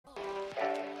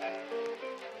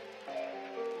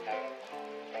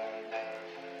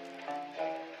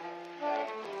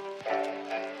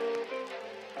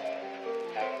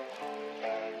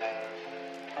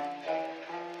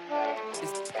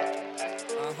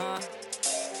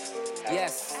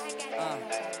Yes.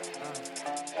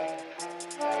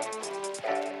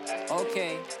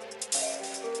 Okay.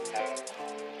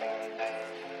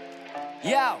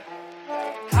 Yo.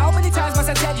 How many times must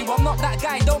I tell you I'm not that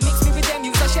guy? Don't mix me with them,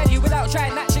 you. I shed you without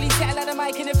trying. Naturally settle at the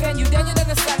mic and offend you. Then you'd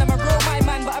understand I'm a real my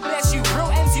man, but I bless you. Real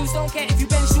MCs don't care if you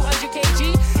bench 200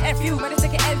 kg. F you, man,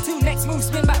 take an L2. Next move,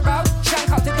 spin back round.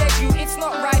 Shank out to dead you. It's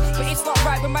not right, but it's not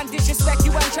right when man disrespect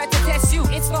you and try to test you.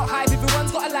 It's not hype,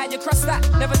 everyone's got a line, you cross that.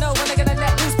 Never know when they're gonna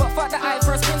let loose, but fuck that. I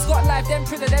first Prince got life, then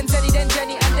Prither, then Teddy, then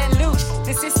Jenny, and then Luke.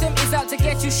 The system is out to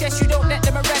get you, shush you, don't let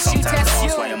them arrest Sometimes you, test you.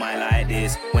 Sometimes I ask why am I like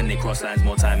this? When they cross lines,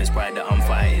 more time is pride that I'm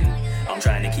fighting. I'm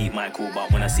trying to keep my cool,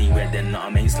 but when I see red, then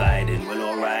I'm ain't sliding. Well,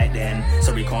 alright then.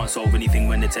 Sorry, can't solve anything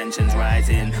when the tension's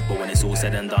rising. But when it's all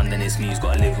said and done, then it's me who's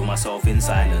gotta live with myself in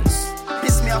silence.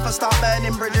 Piss me off and start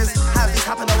burning bridges. How this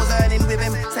happened, I was earning with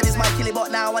him. Said he's my killie,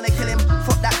 but now I wanna kill him.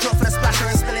 Fuck that drop for the splasher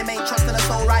and spill him. Ain't trusting a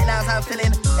soul right now as I'm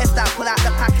feeling. If that, pull out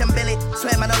the pack and bill it.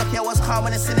 Swear man, I look here, I was calm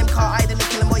when I seen him. Can't hide him and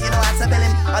kill him, but you know how to bill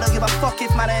him. I don't give a fuck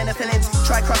if man ain't the feelings.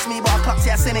 Try cross me, but I clocked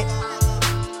it, I seen it.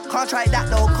 Can't try that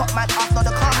though, cop man off, no,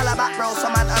 they can't holla back, bro.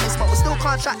 Some man honest, but we still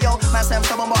can't chat, yo. Man say I'm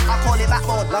stubborn, but I call it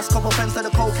backbone. Lost couple friends to the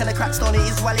coke and the crack stone. It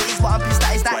is what it is, but I'm pissed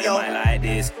that is that, why yo. Why am I like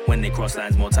this? When they cross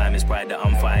lines, more time is pride that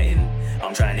I'm fighting.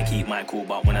 I'm trying to keep my cool,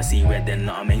 but when I see red, then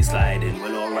I'm ain't sliding.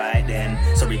 Well, alright then.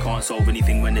 Sorry, can't solve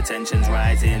anything when the tension's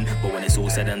rising. But when it's all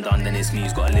said and done, then it's me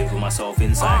who's gotta live with myself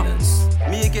in silence.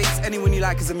 Me against anyone you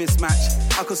like is a mismatch.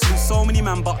 I could salute so many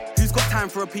man, but who's got time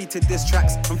for repeated diss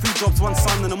tracks? From 3 jobs, 1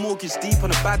 son, and a mortgage deep.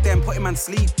 On a bad day, I'm putting man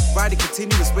sleep. Riding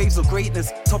continuous waves of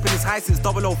greatness, topping his high since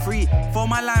 003. For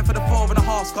my line for the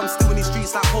 4.5, I'm still in these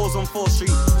streets like holes on 4th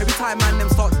Street. Every time man them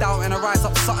start doubting, I rise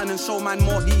up something and show man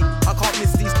more heat. I can't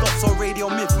miss these dots or radio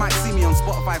myth, might see me on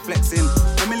Spotify flexing.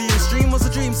 A million stream was a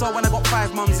dream, so when I got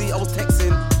 5 mumsy, I was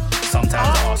texting.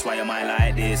 Sometimes I ask why am I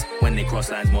like this? When they cross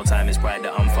lines, more time is pride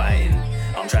that I'm fighting.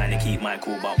 I'm trying to keep my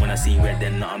cool, but when I see red,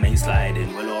 then I'm ain't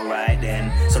sliding. Well, alright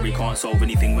then. Sorry, can't solve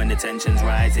anything when the tension's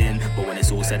rising. But when it's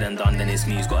all said and done, then it's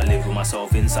me who's gotta live with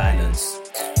myself in silence.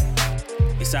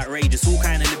 It's outrageous, all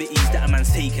kind of liberties that a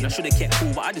man's taking. I should've kept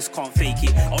cool, but I just can't fake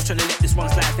it. I was trying to let this one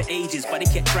slide for ages, but they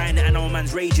kept trying it and now a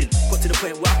man's raging. Got to the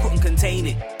point where I couldn't contain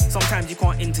it. Sometimes you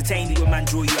can't entertain it when man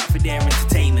draw you out for their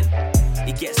entertainment.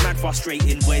 It gets mad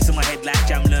frustrating, voice in my head like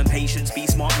jam, learn patience, be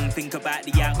smart and think about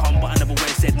the outcome. But I never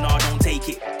once said, nah, don't take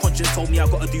it. Conscience told me I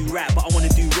gotta do right, but I wanna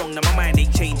do wrong, now my mind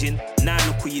ain't changing. Now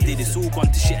look what you did, it's all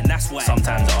gone to shit and that's why.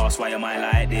 Sometimes I ask why am I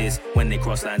like this? When they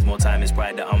cross lines, more time is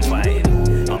pride that I'm fighting.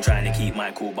 I'm trying to keep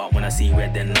my cool, but when I see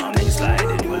red, then I'm ain't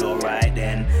sliding. Well, alright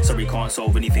then. Sorry, can't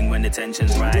solve anything when the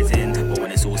tension's rising. But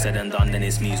when it's all said and done, then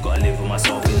it's me who's gotta live with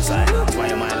myself in silence. Why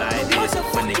am I like this?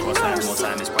 When they cross lines, more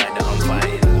time is pride that I'm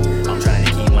fighting. I'm trying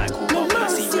to keep my cool, but when I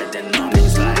see red, then I'm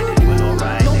ain't sliding. Well,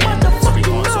 alright then. Sorry,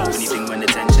 can't solve anything when the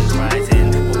tension's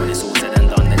rising. But when it's all said and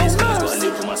done, then it's me who's gotta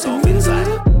live with myself in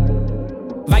silence.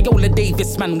 Viola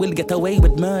Davis, man, will get away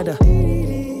with murder.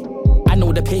 I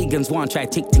know the pagans want try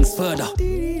take things further.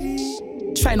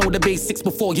 Try know the basics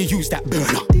before you use that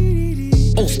burner.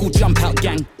 Old school jump out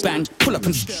gang, bang, pull up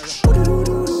and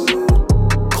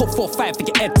Code 4-5 to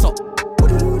get heads up.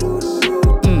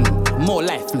 More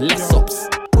life and less ups.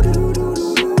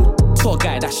 Tour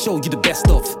guy that show you the best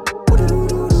of.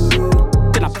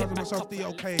 Then I pick myself off.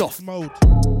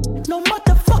 No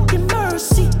motherfucking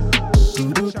mercy.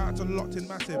 Shout out to Locked In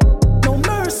Massive. No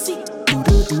mercy.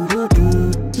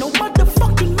 No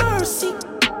motherfucking mercy.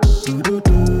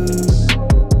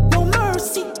 No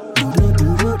mercy.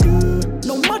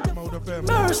 No motherfucking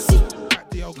mercy. At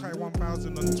the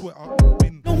OK1000 on Twitter.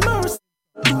 No mercy.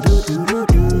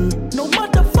 No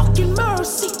motherfucking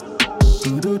mercy.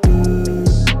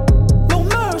 No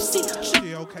mercy.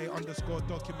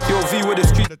 DOK_document. Yo, V with the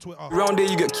street. Round there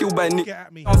you get killed by Nick.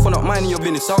 I'm for not minding your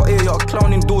business. Out here you're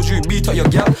clowning doors, you beat up your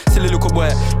gal. Silly little boy.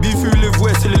 Beef you live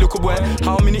where, silly little boy.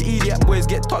 How many idiot boys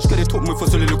get touched cause they took me for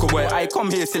silly little boy? I come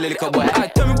here, silly little boy. I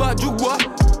tell me about Juke boy.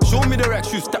 Show me the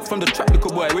racks you step from the track,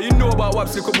 little boy. Where you know about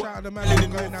what's little boy? Shout out to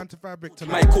man going down to Fabric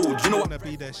tonight. My code, you know what?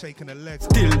 Be there shaking the legs.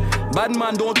 Still, bad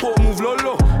man don't talk, move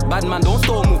lolo. Bad man don't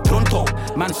stop, move pronto.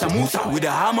 Man Samusa with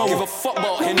a hammer. Give a fuck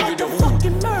about Henry the Who.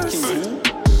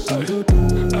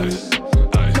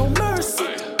 No mercy.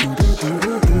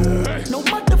 No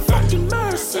motherfucking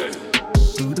mercy.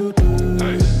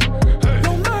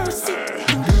 No mercy.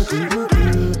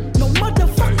 No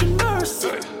motherfucking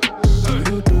mercy.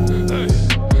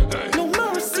 No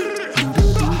mercy.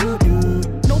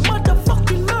 No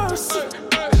motherfucking mercy.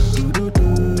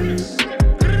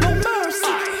 No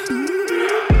mercy.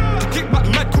 Kick back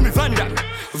mad, call me Van Damme.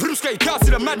 Vroomska, you can't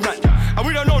see the madman. And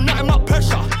we don't know nothing about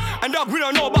pressure. And dog, we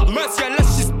don't know about mercy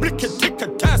unless she's blicky, thick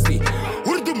and thirsty.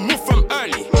 Wouldn't do move from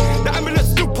early. The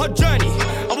ambulance do per journey.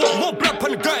 I want more blood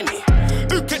on the gurney.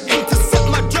 Who can intercept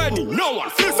my journey? No one.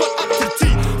 Feels one up to the T.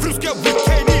 Feels get with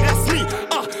KD, that's me.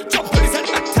 Jump on his head,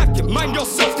 attack it. Mind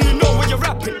yourself, do you know when you're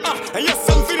rapping? And yes,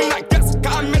 I'm feeling like this.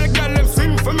 Cause I made a girl and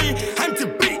sing for me. Hand to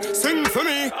beat, sing for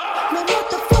me. No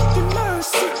motherfucking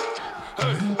mercy.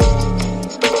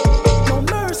 No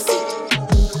mercy.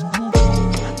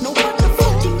 No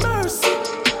motherfucking mercy.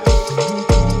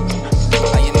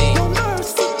 How you mean? No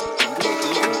mercy.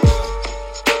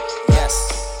 Yes.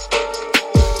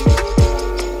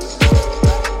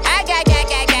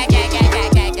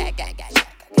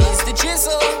 He's the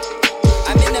jizzle.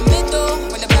 I'm in the middle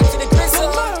when the back to the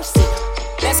grizzle.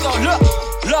 Let's go, look.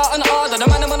 Law and order, the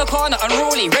man I'm on the corner,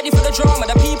 unruly. Ready for the drama,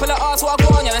 the people that ask what I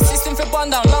want. The system for bun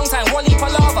down, long time, Wally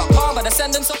Palava. Karma, the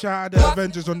send them so. Shout out the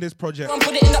Avengers on this project.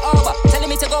 Put it in the arbor, telling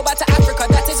me to go back to Africa.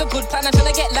 That is a good plan. I'm trying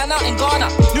to get land out in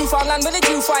Ghana. Newfoundland, where did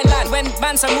you find land? When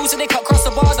Manson moves, they cut across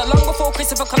the border. Long before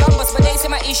Christopher Columbus, but they say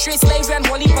my history is slavery and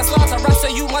Wally Paslaughter. Rap so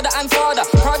you, mother and father.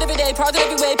 Proud every day, proud of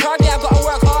every way. Proud I've got to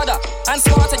work harder and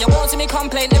smarter. You won't see me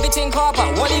complain, everything carper.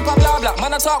 Wally pa blah blah,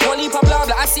 man I talk Wally pa blah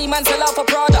blah. I see man sell out for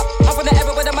Prada. I'm from the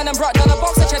era where the man and brought down a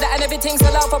box of cheddar and everything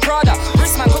sell out for Prada.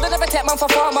 Rich man could never take man for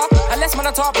farmer unless man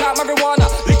I talk plant marijuana.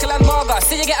 Lickle and marga,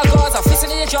 see you get a Gaza. Fist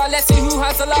in your jaw, let's see who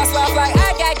has the last laugh. Like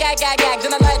gag.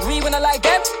 Then I like we when I like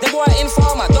them. The boy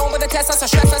informer. Don't bother test us or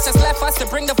stress us. Just left us to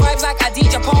bring the vibes like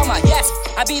Adidja Palmer. Yes,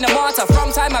 I been a martyr.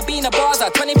 From time I been a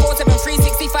baza. 24/7,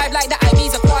 365 like that. I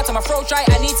be's a quarter. My throat dry,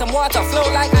 I need some water. Flow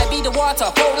like I be the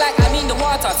water. Flow like I mean the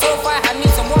water. So far I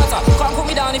need some water. Can't put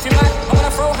me down if you're mad. I'm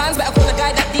gonna throw hands, but I call the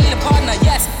guy that deal a partner.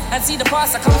 Yes, and see the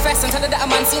pastor. Confess and tell her that a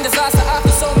man seen disaster. After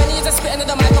so many years of spitting on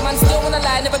the mic, a man still wanna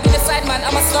lie. Never been a side man,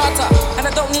 I'm a starter. And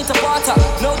I don't need to barter.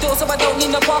 No deal, so I don't need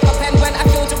no Parker pen. When I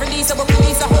feel to release, I will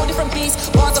release a whole different piece.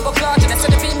 Bars I will clutch, and I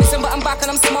said I've been missing, but I'm back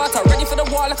and I'm smarter. Ready for the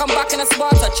war like I'm back in a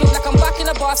Sparta. Chill like I'm back in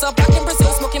a Barca. Back in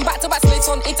Brazil, smoking back-to-back splits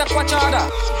on Itaquachada.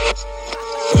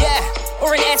 Yeah,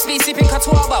 or in SB sipping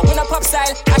Catuaba. When I pop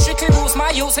style, I strictly rules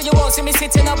my youth, so you won't see me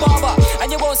sitting a barber.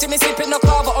 And you won't see me sipping no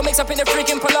carver or mix up in the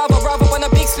freaking palaver. Rather want a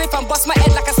big slip and bust my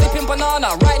head like a slipping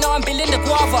banana. Right now I'm building the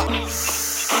guava.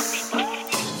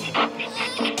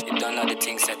 You don't know the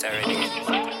thing set already. You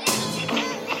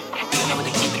know what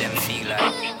the keep them feel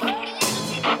like.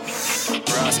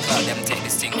 Brass cloud them take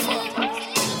this thing for.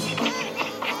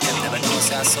 Them never know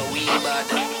say so we bad.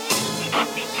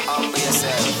 Humble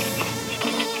yourself.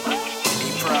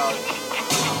 Proud,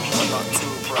 but not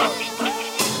too proud.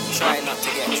 Try not to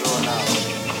get drawn out.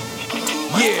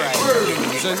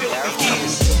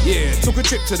 Yeah, took a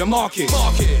trip to the market.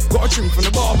 Got a trim from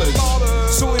the barbers.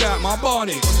 Sorted out my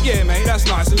barney. Yeah, mate, that's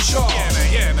nice and sharp.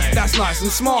 Yeah, mate. That's nice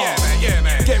and smart. Yeah,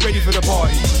 mate. Get ready for the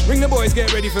party. Ring the boys,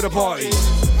 get ready for the party.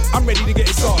 I'm ready to get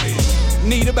it started.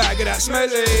 Need a bag of that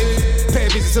smelly. Pay a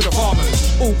visit to the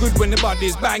farmers. All good when the bud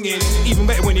is banging. Even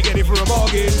better when you get it for a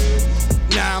bargain.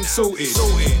 Now I'm sorted.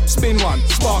 Spin one,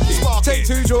 spark it. Take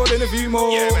two, Jordan, a few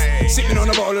more. Sipping on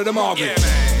a bottle of the Margaret.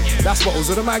 That's bottles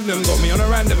of the Magnum. Got me on a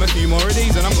random, a few more of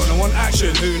these, and I'm gonna want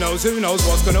action. Who knows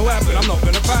what's gonna happen. I'm not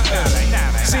gonna pattern.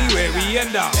 See where we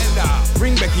end up.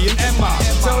 Ring Becky and Emma.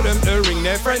 Tell them to ring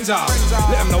their friends up.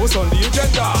 Let them know what's on the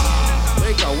agenda.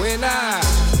 They going now.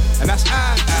 And that's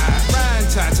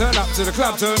Rantan. Turn up to the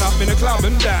club, turn up in the club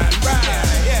and down.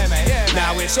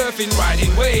 Now we're surfing,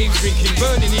 riding waves, drinking,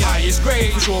 burning the highest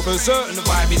grade. Sure for certain the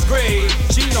vibe is great.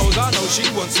 She knows, I know she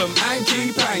wants some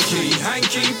hanky-panky,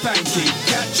 hanky-panky.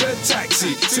 Catch a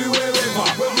taxi to wherever,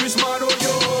 whether it's mine or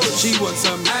yours. She wants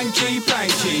some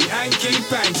hanky-panky,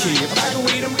 hanky-panky. A bag of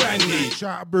weed and brandy.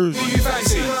 Shout out Bruce. Do you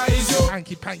fancy?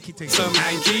 Hanky-panky thing. Some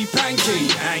hanky-panky,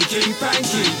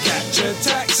 hanky-panky. Catch a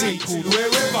taxi to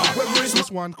wherever, whether it's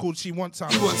this one called She Wants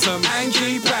Some. You want some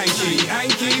hanky-panky,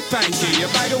 hanky-panky. A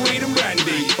bag of weed and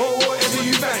brandy, or whatever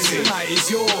you fancy. Tonight is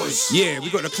yours. Yeah, we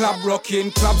got the club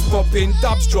rocking, clubs popping,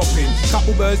 dubs dropping.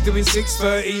 Couple birds doing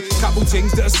 6:30, couple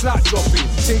things that are slut dropping.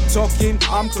 Tick-tocking,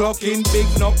 I'm clocking, big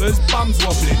knockers, bums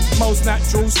wobbling. Most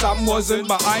natural, some wasn't,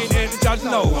 but I ain't here to judge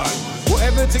no one.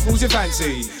 Whatever tickles your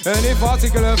fancy, and if I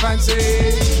tickle her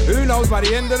fancy, who knows, by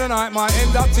the end of the night might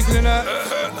end up tickling her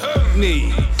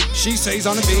knee. She says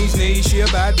on a bee's knee, she a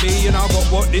bad bee, and I got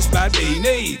what this bad bee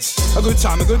needs. A good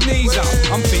time, a good knees up.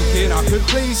 I'm thinking I could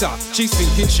please her. She's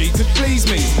thinking she could please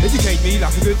me, educate me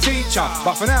like a good teacher.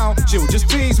 But for now, she'll just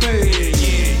tease me.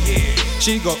 Yeah.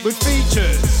 She got good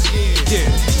features.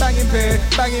 Yeah. Banging pair,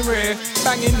 banging rear,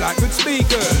 banging like good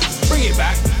speakers. Bring it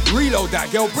back, reload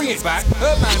that girl, bring it back.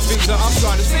 Her man thinks that I'm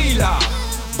trying to steal her,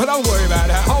 but don't worry about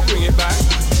that, I'll bring it back.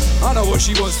 I know what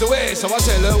she wants to wear, so I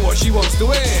tell her what she wants to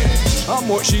wear. I'm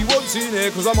what she wants in there,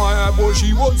 cause I might have what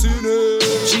she wants in there.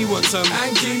 She wants some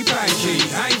hanky-panky,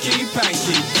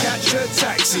 hanky-panky. Catch a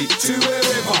taxi to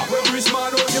wherever, whether it's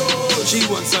mine or yours. She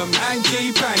wants some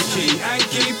hanky-panky,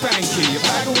 hanky-panky. A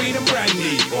bag of weed and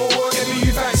brandy, or whatever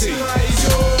you fancy.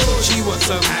 She wants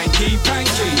some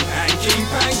hanky-panky,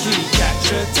 hanky-panky.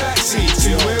 Catch a taxi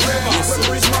to wherever,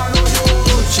 whether it's mine or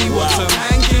yours. She wants some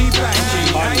hanky-panky,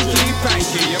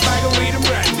 hanky-panky. A bag of weed and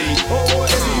brandy, or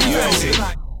whatever you fancy.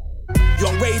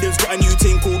 Young Raiders got a new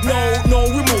thing called No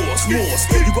Remorse, Morse.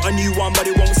 You got a new one but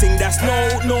it won't sing, that's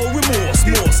No Remorse,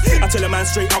 Morse. I tell a man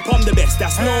straight up I'm the best,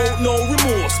 that's No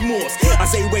Remorse, Morse. I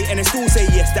say wait and they still say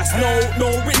yes, that's No.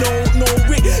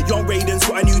 Young Raiders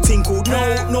got a new thing called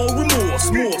No Remorse,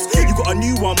 Morse. You got a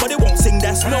new one but it won't sing,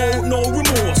 that's No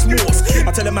Remorse, Morse.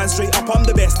 I tell a man straight up I'm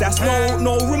the best, that's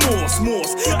No Remorse,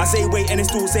 Morse. I say wait and they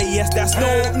still say yes, that's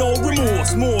No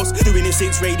Remorse, Morse. Doing it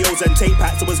since radios and tape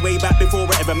packs, it was way back before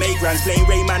I ever made grands. Playing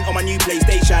Rayman on my new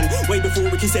PlayStation, way before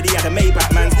Ricky said he had a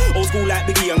Maybach, man. Old school like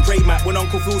Biggie and Craig Mack, when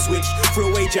Uncle Phil switched, threw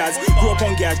away jazz. Grew up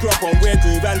on gas, grew up on rare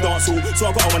groove and dancehall. So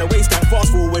I got on a waistband,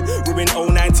 fast forward. We're in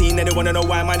 019 and they wanna know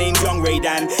why my name's Young Ray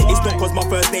Dan. It's not cause my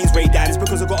first name's Ray Dan, it's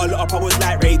because I got a lot of powers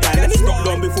like Ray Dan. And it's not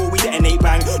long before we detonate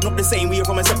bang. Not the same, we are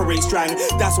from a separate strand.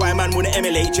 That's why man wanna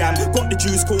emulate jam. Got the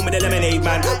juice, call me the lemonade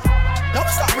man. Don't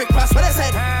stop Rick Ross when I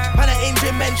said, man, I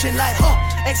engine mention like,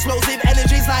 explosive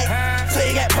energies like, so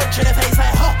you get punched in the face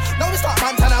like, Don't stop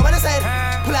Montana when I said,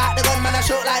 pull out the gun, man, I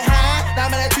shoot like, now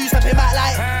man, I two-stepping back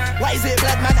like, what is it,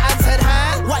 blood man, answered,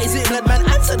 what is it, blood man,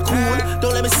 answered, cool,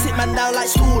 don't let me sit man down like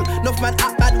stool, enough man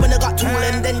act bad when I got tool,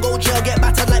 and then go jail, get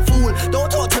battered like fool, don't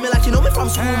talk to me like you know me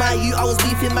from school, my you, I was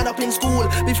beefing man up in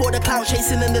school, before the clout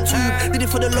chasing in the tube, did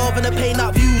it for the love and the pain,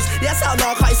 not views, yes, out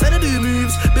narcotics and I do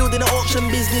moves, building an auction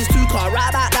business, 2 car,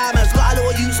 right back diamonds, got a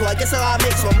little use, so I guess I'll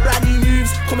make some brand new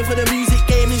moves, coming for the music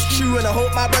game is true, and I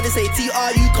hope my brothers say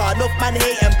TRU, car enough man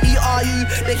hate and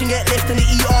PRU, they can get left in the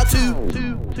ER too.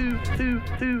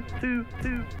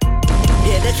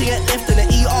 Yeah, they can get left in the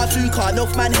ER2, car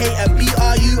enough man hate and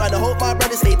PRU, and I hope my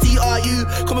brothers say TRU,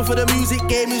 coming for the music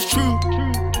game is true.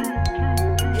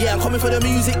 Yeah, I'm coming for the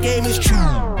music game is true.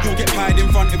 You'll get pied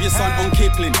in front of your son on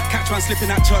Kipling. Catch man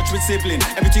slipping at church with sibling.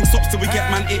 Everything stops till we get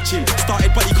man itching. Started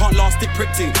but you can't last it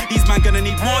pricked in. These man gonna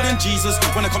need more than Jesus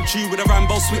when I come true with a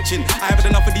Rambo switching. I haven't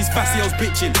enough of these facios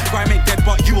bitching. Grime ain't dead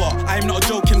but you are. I am not a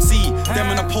joke MC.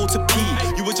 Them on a pole to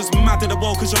pee. You were just mad at the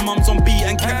world cause your mum's on beat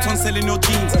and kept on selling your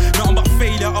jeans. Nothing but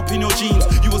failure up in your jeans.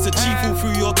 You was a chief all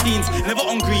through your teens. Never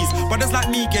on grease. Brothers like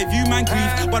me gave you man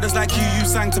grief. Brothers like you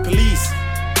sang to police.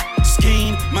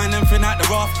 Skeen, man, them fin out the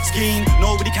rough. Skeen,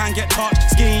 nobody can get touched.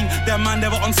 Skeen, them man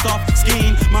never on stuff.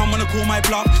 Skeen, man wanna call my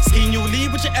bluff. Skeen, you'll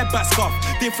leave with your head back scuff.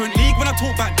 Different league when I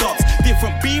talk back dots.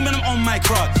 Different beam when I'm on my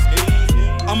crutch.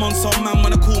 I'm on some man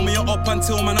wanna call me up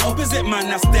until man opposite man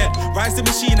that's dead. Rise the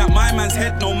machine at my man's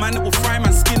head. No man that will fry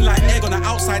man skin like egg on the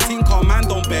outside tin car. Man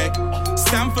don't beg.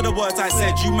 Stand for the words I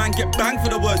said. You man get banged for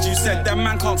the words you said. Them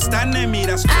man can't stand near me.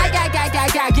 That's right.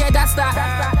 Yeah, that's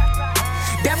that.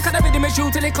 Them kind of rhythm is true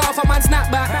till they call for man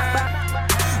snap back.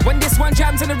 When this one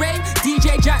jams in the rain,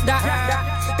 DJ Jack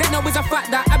that. They know it's a fact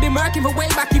that I've been working for way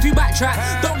back if you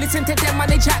backtrack. Don't listen to them when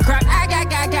they chat crap.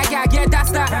 Yeah,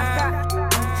 that's that.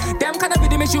 Them kind of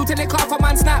rhythm is true till they call for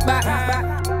man snap back.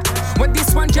 When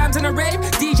this one jams in the rave,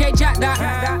 DJ Jack that.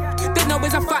 They know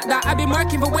it's a fact that I've been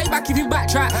working for way back if you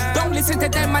backtrack. Don't listen to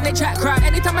them man, they chat crap.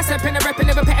 Anytime I step in the rap and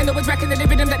never petting, always wrecking the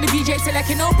rhythm that the DJ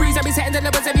selecting. No breeze, I be setting the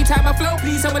levels every time I flow.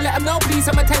 Please, I'ma let them know, please,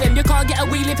 I'ma tell him. You can't get a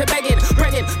wheel if you're begging.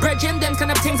 Brennan, Bridging, them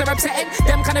kind of things are upsetting.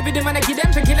 Them kind of rhythm when I give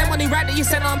them for killing. Money right that you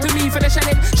send on to me for the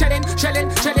shelling.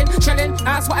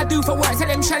 Ask what I do for work, tell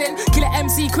him shelling. Kill it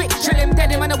MC quick, shell him, dead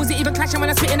him. And I wasn't even clashing when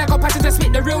I spitting. I got passion to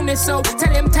spit the realness. So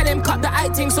tell him, cut the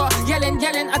acting. So yelling,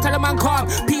 I tell a man calm.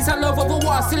 Peace and love over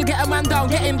war, still get a man down.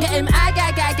 Get him.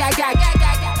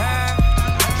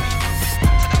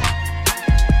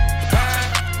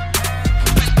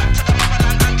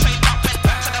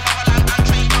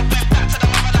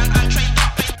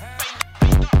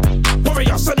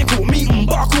 Warrior, so they call me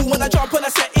Mbaku. When I jump on a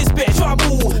set, it's bit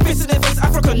trouble. Fist in the face,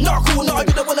 African knuckle. No, you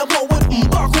don't wanna roll with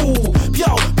Mbaku.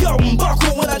 Pyo,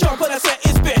 Mbaku. When I jump on a set,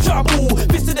 it's bit trouble.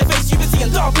 Fist in the face, you can see a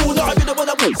double. No, you don't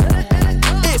wanna roll.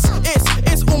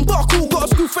 It's Mbaku. Got a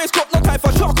screw face, got no time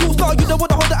for chuckles. No, you don't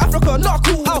wanna hold the African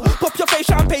knuckle. I'll pop your face,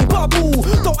 champagne bubble.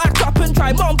 Don't act up and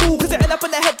try mumble, cause it end up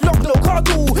in the headlock, no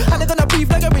cuddle. And they're gonna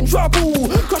breathe like you're in trouble.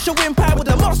 Crush your windpipe with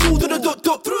a muscle. Do the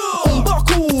through.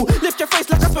 Mbaku. Lift your face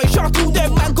like a space shuttle.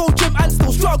 Them man go gym and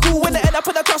still struggle. When they end up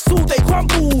in the tussle, they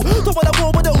crumble. Don't wanna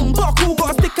roll with the Mbaku.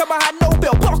 Got a stick in my hand, no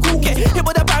belt buckle. Get hit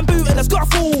with a bamboo and a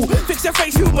scuffle. Fix your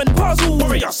face, human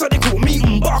Warrior, so they call me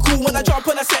M'Baku. When I jump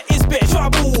on a set, it's bare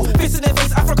trouble. Fist in their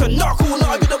face, African knuckle.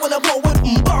 Now you don't wanna roll with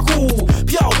M'Baku.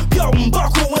 Pyo, pyo,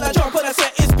 M'Baku. When I jump on a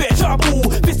set, it's bare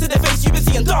trouble. Fist in their face, you been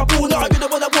seeing double. Now you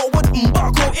don't wanna roll with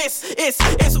M'Baku.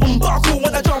 It's M'Baku.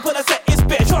 When I jump on a set, it's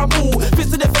bare trouble.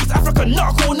 Fist in their face, African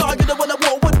knuckle. Now you don't wanna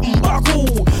roll with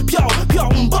M'Baku. Pyo, pyo,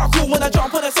 M'Baku. When I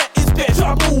jump on a set, it's bare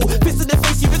trouble. Fist in their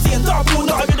face, you been seeing double.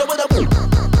 Now you don't wanna.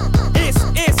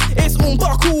 It's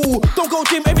M'Baku. Don't go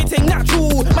gym, everything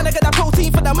natural. Man, I get that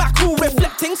protein for the macro.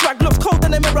 Reflecting, swag looks cold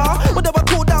in the mirror. Whatever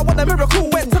cool down, what a miracle.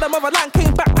 Went to the motherland,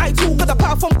 came back, I too. Got the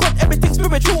power from God, everything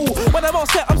spiritual. When I'm on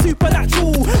set, I'm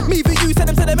supernatural. Me for you, send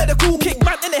them to the medical. Kick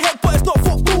man in the head, but it's not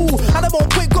football. And I'm on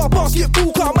point, got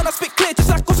basketball. Car, man, I spit clear just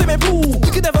like a swimming pool.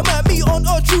 You can never match me on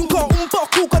a tune. Car,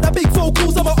 M'Baku, got the big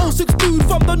vocals. I'm an 06 dude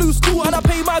from the new school. And I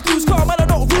pay my dues, car, man, I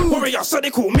don't rude. Warrior, so they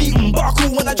call me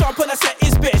M'Baku. When I jump on a set,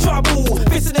 it's bare trouble.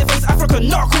 Fist in their face, African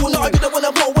knuckle. Now you don't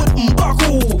wanna roll with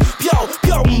M'Baku. Pyo,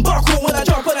 pyo, M'Baku. When I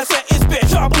jump on a set, it's bare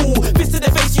trouble. Fist in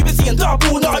their face, you been seeing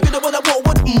double. Now you don't wanna roll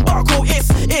with M'Baku.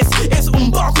 It's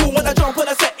M'Baku. When I jump on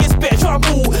a set, it's bare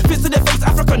trouble. Fist in their face,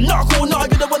 African knuckle. Now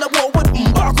you don't wanna roll with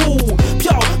M'Baku.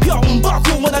 Pyo, pyo,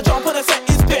 M'Baku. When I jump on a set,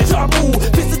 it's bare trouble.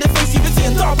 Fist in their face, you been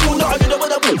seeing double. Now you don't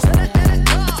wanna roll.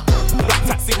 Black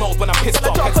taxi mode when I'm pissed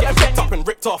off. Heads get ripped up and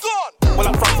ripped off. Well,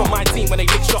 I'm front for my team when they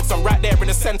lick shots. I'm right there in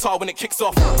the centre when it kicks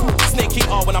off. Snake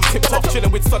eater when I'm tipped off.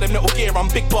 Chilling with Sodom Little Gear, I'm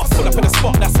big boss. Pull up in the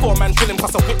spot, that's 4-man drilling.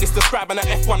 Cause I witnessed the scrap and an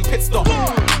F1 pit stop.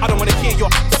 I don't wanna hear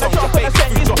your song, your baby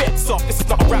food drop hits off. This is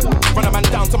not a rap. Run a man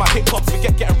down to my hip hops.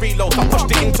 Forget getting reload. I pushed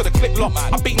it into the clip lock.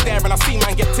 I've been there and I've seen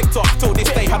man get ticked off. Till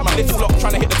this day had my lips locked,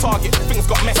 trying to hit the target. Things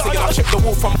got messy and I chipped the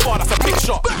wall from far. That's a big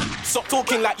shot. Stop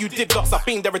talking like you did lots. I've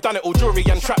been there and done it all, jewelry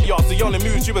and trap yards. The only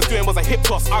moves you was doing was a hip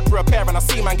toss. I grew a pair and I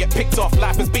see man get picked off.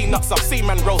 Life has been nuts, I've seen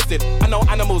man roasted. I know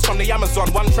animals from the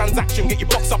Amazon. One transaction, get your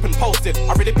box up and posted.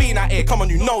 I really been out here, come on,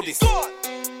 you know this.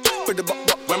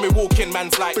 When we walk in,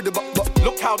 man's like,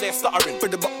 look how they're stuttering.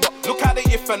 Look how they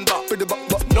if and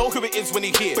but. Know who it is when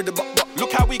he here.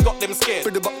 Look how we got them scared.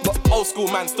 Old school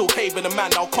man still caving a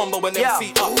man. Now combo when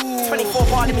MC up. 24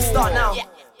 bar, let me start now.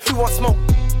 Who wants smoke?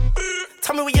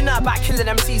 Tell me what you know about killing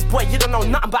MCs, boy. You don't know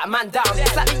nothing about a man down.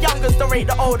 It's like the youngers don't rate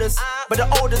the olders, but the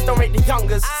olders don't rate the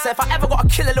youngers. So if I ever gotta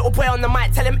kill a little boy on the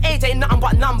mic, tell him age ain't nothing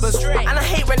but numbers. And I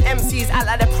hate when MCs act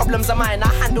like their problems are mine. I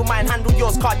handle mine, handle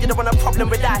yours, card. You don't want a problem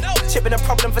with that. Chipping a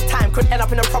problem for time, could end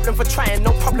up in a problem for trying.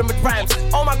 No problem with rhymes.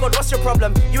 Oh my god, what's your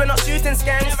problem? You are not shooting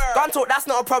scans. Gun talk, that's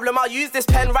not a problem. I'll use this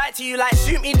pen right to you like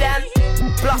shoot me then.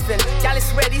 Bluffing, gal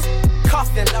is ready.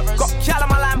 Cuffing. Got gal on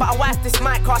my line, but I wife this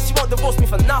mic card. She won't divorce me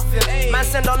for nothing. Man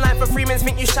send online for 3 minutes,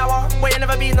 think you shower. Where you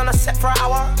never been on a set for an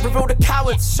hour. Reveal the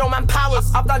cowards, show man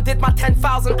powers. I've done did my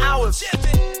 10,000 hours.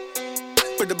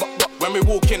 When we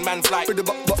walk in, man's like,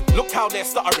 look how they're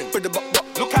stuttering.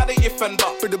 Look how they if and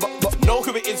but. Know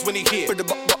who it is when he here.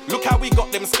 Look how we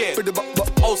got them scared.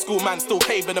 Old school man still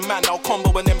caving a man. Now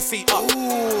combo and MC up.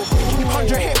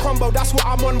 100 hit combo, that's what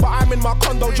I'm on, but I'm in my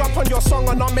condo. Jump on your song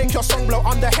and I'll make your song blow.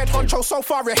 I'm the head honcho, so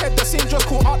far ahead. The scene just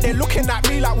caught up. They're looking at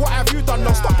me like, what have you done?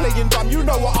 No, stop playing dumb. You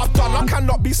know what I've done. I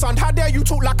cannot be sunned. How dare you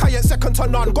talk like I ain't second to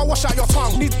none? Go wash out your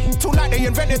tongue. Need talk like they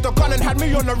invented the gun and had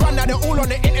me on the run. Now they're all on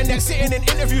the internet, sitting in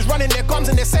interviews, running their guns,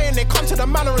 and they're saying they come to the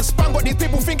manor and spun. Got these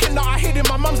people thinking that I hid in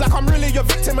my mum's like I'm really a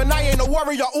victim and I ain't a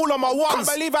warrior. All on my ones.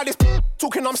 Can't believe how this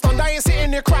talking, I'm stunned. I ain't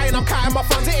sitting there crying, I'm counting my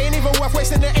funds. It ain't even worth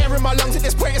wasting the air in my lungs at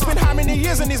this point. It's been how many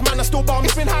years and these man are still bums.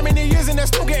 It's been how many years and they're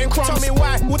still getting crumbs. Tell me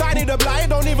why, would I need a blind? It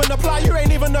don't even apply, you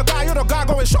ain't even the guy. You're the guy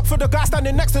going shop for the guy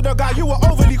standing next to the guy. You were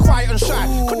overly quiet and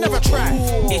shy, could never try.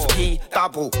 It's P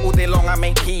double, all day long I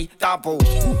make P double.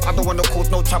 I don't wanna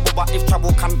cause no trouble, but if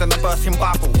trouble comes then I burst in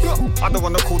bubble. I don't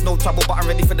wanna cause no trouble, but I'm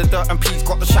ready for the dirt and P's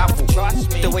got the shovel.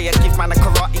 Trust me. The way I give man a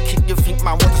karate kick, you think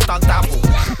man want to start double.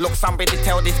 Look, somebody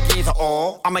tell this geezer,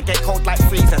 oh, I'ma get cold like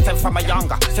freezer. Send for my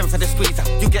younger, send for the squeezer.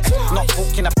 You get not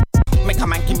talking a make a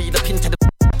man give me the pin to the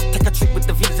take a trip with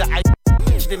the visa. I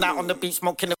chilling out on the beach,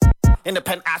 smoking the in the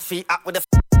penthouse, feet up with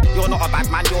the You're not a bad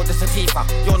man, you're just a thief.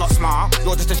 You're not smart,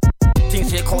 you're just a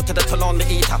things here cold to the talon the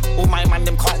eater. All my man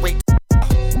them can't wait.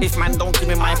 If man don't give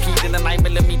me my P, then the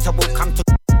 9mm will come to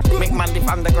make man live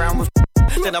underground with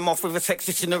then I'm off with a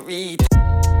sexy in the read.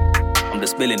 I'm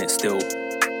just spilling it still.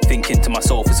 Thinking to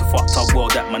myself, it's a fucked up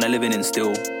world that man are living in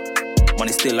still.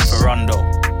 Money still like a rondo,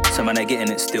 so man are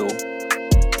getting it still.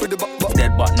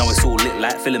 Dead but now it's all lit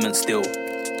like filament still.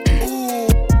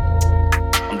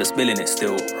 I'm just spilling it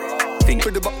still.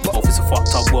 Thinking of it's a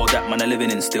fucked up world that man are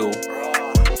living in still.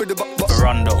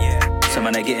 Rondo, so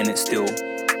man are getting it still.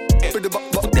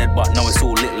 Dead but now it's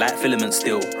all lit like filament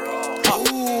still.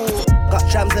 Got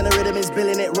jams and the rhythm is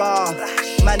billing it raw.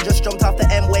 Man just jumped off the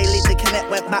M-way, lit the connect,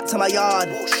 went back to my yard.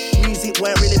 Music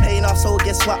weren't really paying off, so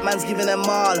guess what? Man's giving them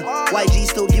all. YG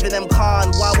still giving them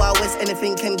con. Wild Wild West,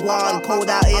 anything can go on. Cold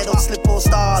out here, don't slip or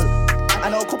stall. I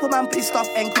know a couple man pissed off,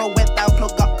 Encro went down,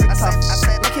 plug got gripped off.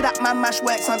 Lucky that man mash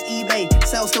works on eBay,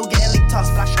 sales still getting licked off.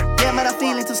 Yeah, man, I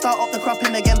feeling to start up the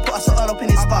cropping again, put a something up in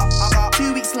his spot.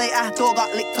 2 weeks later, door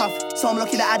got licked off, so I'm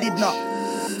lucky that I did not.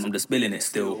 I'm just billing it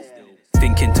still.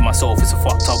 Thinking to myself, it's a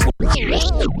fucked up.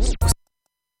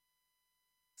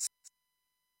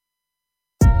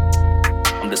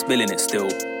 I'm just billing it still.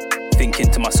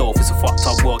 Thinking to myself, it's a fucked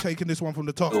up world. Taking this one from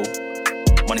the top.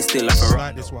 Money still like a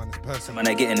like this one, it's personal. Man,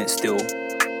 I getting it still.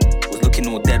 Was looking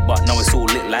all dead, but now it's all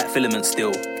lit like filament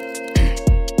still.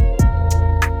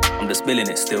 I'm just billing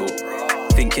it still.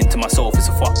 Thinking to myself, it's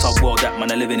a fucked up world that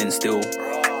man I living in still.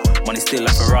 Money still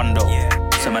like a rondo.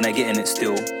 So man, I getting it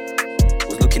still.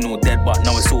 Was looking all dead, but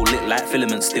now it's all lit like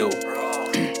filament still.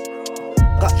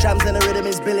 Got jams and the rhythm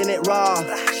is billing it raw.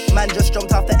 Man just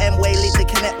jumped off the M-way, lit the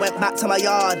connect, went back to my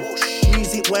yard.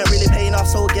 Music weren't really paying off,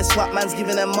 so guess what? Man's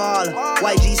giving them all.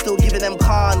 YG still giving them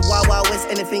con. Wild Wild West,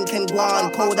 anything can go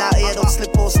on. Cold out here, don't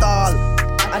slip or stall.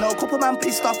 I know a couple man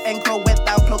pissed off, Encro went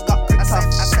down, plug got gripped off.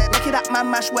 Lucky that man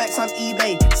mash works on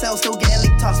eBay, sales still getting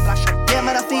licked off. Yeah,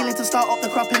 man, I feeling to start up the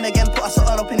cropping again, put a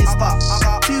something up in his spot.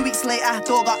 2 weeks later,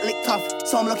 door got licked off,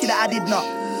 so I'm lucky that I did not.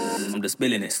 I'm just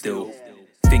billing it still.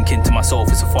 Thinking to myself,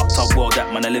 it's a fucked up world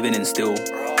that man I living in still.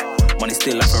 Money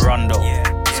still like a rondo,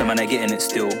 so man I getting it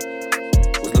still.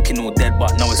 Was looking all dead,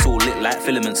 but now it's all lit like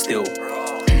filament still.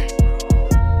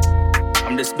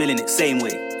 I'm just billing it same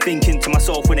way. Thinking to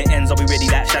myself, when it ends, I'll be ready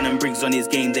like Shannon Briggs on his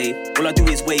game day. All I do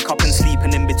is wake up and sleep,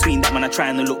 and in between that, man, I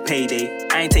trying to look payday.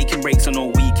 I ain't taking breaks on no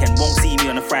weekend. Won't see me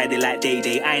on a Friday like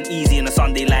Day. I ain't easy on a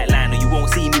Sunday like Lionel. You won't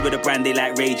see me with a brandy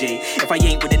like Ray J. If I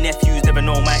ain't with the nephews, never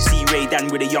know, might see Ray Dan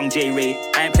with a young J Ray.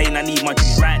 I ain't playing, I need my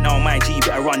juice right now. My G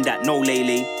better run that, no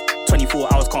lay.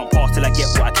 24 hours can't pass till I get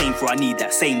what I came for. I need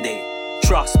that same day.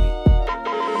 Trust me.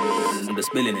 I'm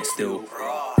just billing it still.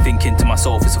 Thinking to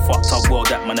myself, it's a fucked up world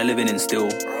that man I living in still.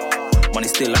 Money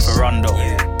still like a rondo,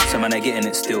 so man I getting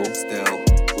it still.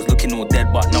 Was looking all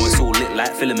dead, but now it's all lit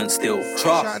like filament still.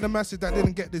 Shout out the masses that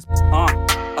didn't get this.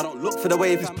 I don't look for the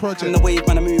wave, this project. And the wave,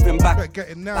 man, I'm moving back. Get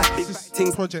it now.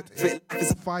 This project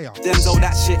is fire. Denzel,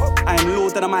 that shit. I am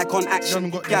Lord and I'm icon action.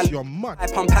 You haven't got this, you're mad. I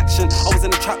pump action. I was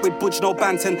in a trap with Budge, no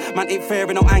Banton. Man ain't fair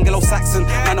in no Anglo-Saxon.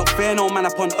 Man not fair, no man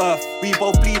up on earth. We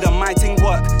both bleed and my ting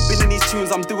work. Been in these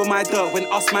tunes, I'm doing my dirt. When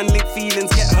us man link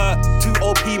feelings get hurt. 2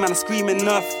 OP, man, I'm screaming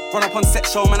nerf. Run up on set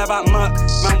show, man, about murk.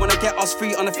 Man wanna get us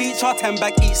free on a feature. 10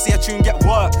 bag each, see a tune get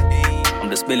work. I'm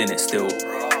just billing it still.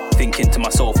 Thinking to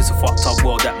myself, it's a fucked up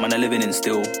world that man I living in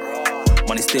still.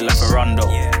 Money still like a rondo,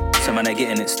 so man I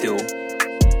getting it still.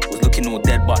 Was looking all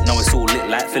dead, but now it's all lit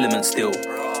like filament still.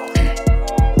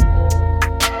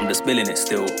 I'm just billing it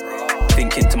still.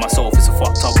 Thinking to myself, it's a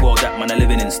fucked up world that man I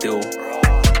living in still.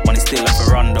 Money still like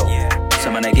a rondo,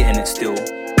 so man I getting it still.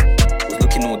 Was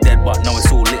looking all dead, but now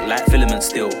it's all lit like filament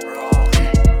still.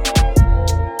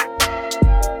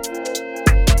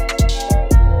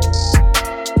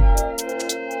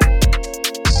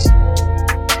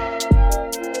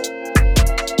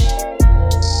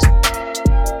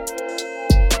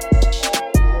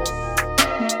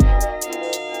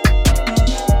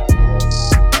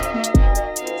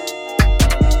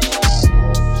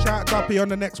 On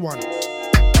the next one.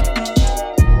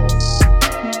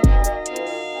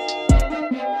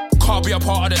 Can't be a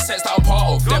part of the sets that I'm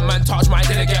part of. Them man touch mine,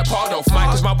 didn't get part of.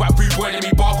 Mine cause my rap rude boy, let me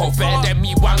bark off. Better than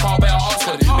me, one car better ask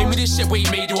for. Made me this shit where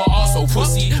you made you an arsehole.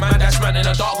 Pussy, man dash man in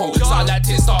a dark hole. Sound like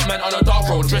tit start man on a dark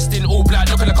road. Dressed in all black,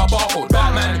 looking like a barcode.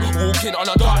 Batman, walking on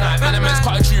a dark night. Man, a man's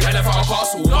cutting through elephant on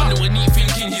castle. One little neat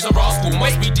thinking he's a rascal.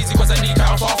 Must be dizzy cause I need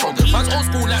I'm far from. Man's old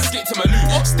school like skip to my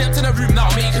loot. Stepped in the room now,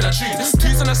 making a tune.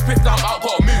 Twos on a split, now I'm out,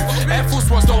 gotta move. Air Force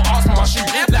Ones don't ask me my shoe.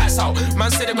 Lights out,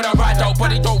 man said it when I ride out,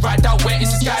 but it don't ride out. Where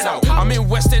is this guy now? I'm in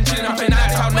West End chilling up in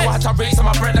Nighttown. Know how to raise on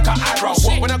my bread like an eyebrow.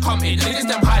 What when I come in, niggas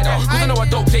them hide out. Cause I know I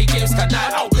don't play games like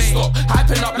night out. Stop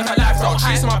hyping up like a life route.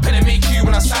 Chasing my pen and make you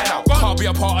when I sign out. Can't be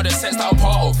a part of the sets that I'm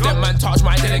part of. Them man touch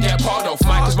mine, didn't get part of.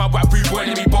 Mine cause my rap rude boy,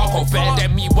 let me bark off. Better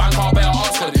than me, one car better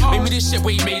ask for. Made me this shit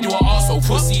where you made you an arsehole.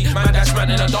 Pussy, man dash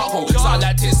man in a dark hole. Sound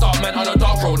like tit start man on a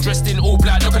dark road. Dressed in all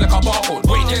black, looking like a barcode.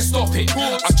 Wait, then stop it.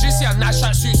 I'm juicy and nice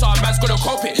track suits, so a man's gonna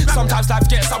cop it. Sometimes life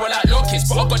gets someone like Lockets,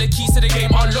 but I got the keys to the game,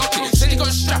 unlock it. Said he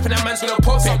got strapping, that man's gonna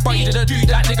pop it. But you didn't do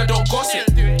that, nigga, don't gossip.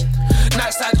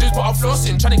 Nightstand dudes, but I'm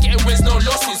flossing, trying to get in wins, no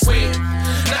losses. Wait,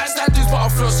 nightstand dudes, but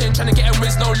I'm flossing, trying to get in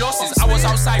wins, no losses. I was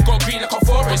outside, got green like a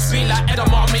forest. Green like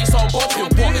Edamar, mates on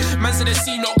bopping. What? Man's in the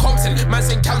sea, not Compton.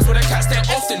 Man's in camps with the cats, they're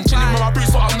often. Chilling with my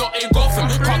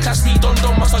that's me, Don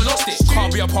must have lost it.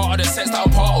 Can't be a part of the sets that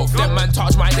I'm part of. Them man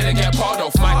touch mine, didn't get part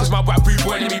of. Mine cause my rap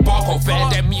boy, let me bark off. Better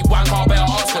than me, one car, better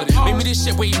ask for. Maybe this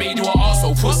shit where he made you an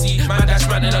arsehole. Pussy, man, that's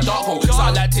man in a dark hole.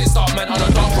 Start like tit, start man on a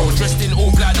dark road. Dressed in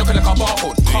all black, looking like a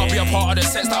barcode. Can't be a part of the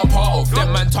sets that I'm part of.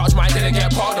 Them man touch mine, didn't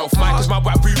get part of. Mine cause my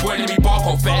rap boy, let me bark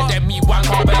off. Better than me, one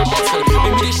car, better ask for.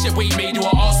 Maybe this shit where he made you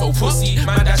an arsehole. Pussy,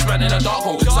 man, that's man in a dark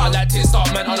hole. Start like tit,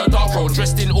 start man on a dark road.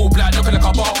 Dressed in all black, looking like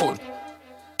a barcode.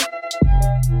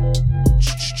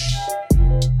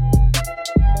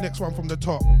 Next one from the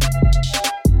top.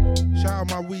 Shout out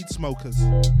my weed smokers.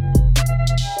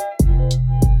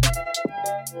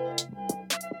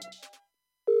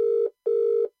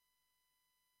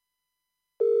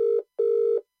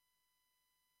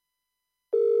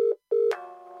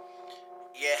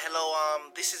 Yeah, hello,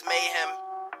 this is Mayhem.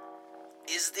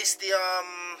 Is this the,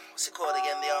 what's it called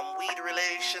again? The, weed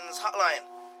relations hotline?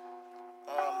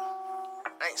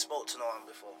 I ain't spoke to no one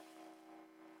before.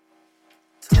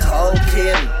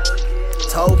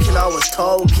 Token, I was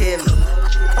token.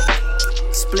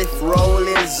 Spliff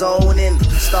rolling, zoning.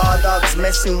 Stardogs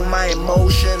messing with my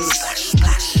emotions.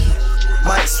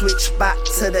 Might switch back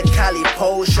to the Cali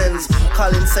potions.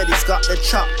 Colin said he's got the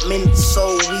chopped mint,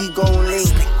 so we gon' link.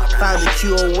 Found a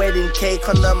cure wedding cake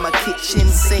under my kitchen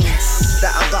sink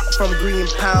that I got from Green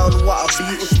Pound. What a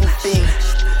beautiful thing.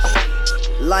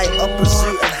 Light up a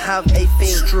suit and have a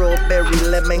thing. Strawberry,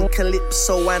 lemon,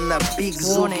 calypso and a big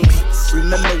zoom.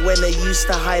 Remember when I used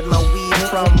to hide my weed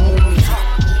from movies?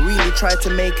 Really tried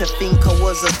to make her think I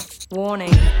was a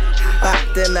warning. Back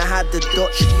then I had the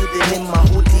Dutch hidden in my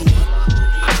hoodie.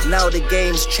 Now the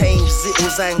game's changed,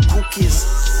 zittles and cookies.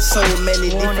 So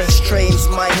many different strains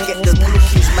might get the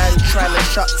cookies. Man trying to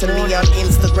shot to me on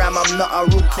Instagram, I'm not a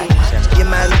rookie. Your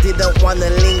man didn't wanna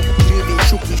link, moving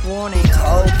chooky.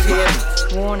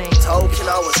 Token,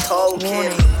 I was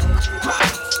token.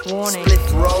 Split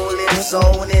rolling,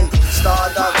 zoning.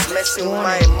 Stardogs messing with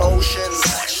my emotions.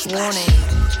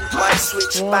 Might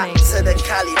switch back to the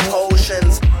Cali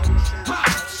potions.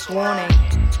 I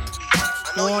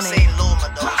know you say low my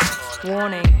dose.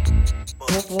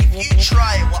 But if you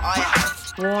try what I have,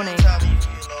 tell me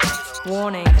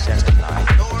if you know.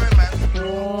 Don't worry, man.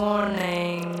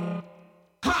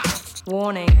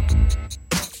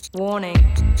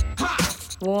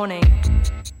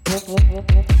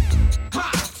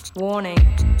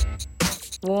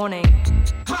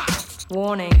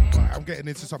 Right, I'm getting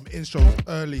into some intros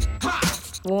early.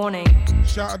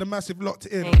 Shout out the massive locked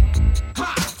in.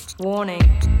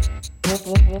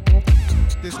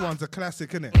 This one's a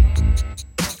classic, innit?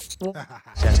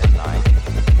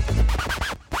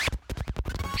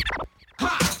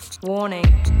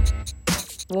 Warning.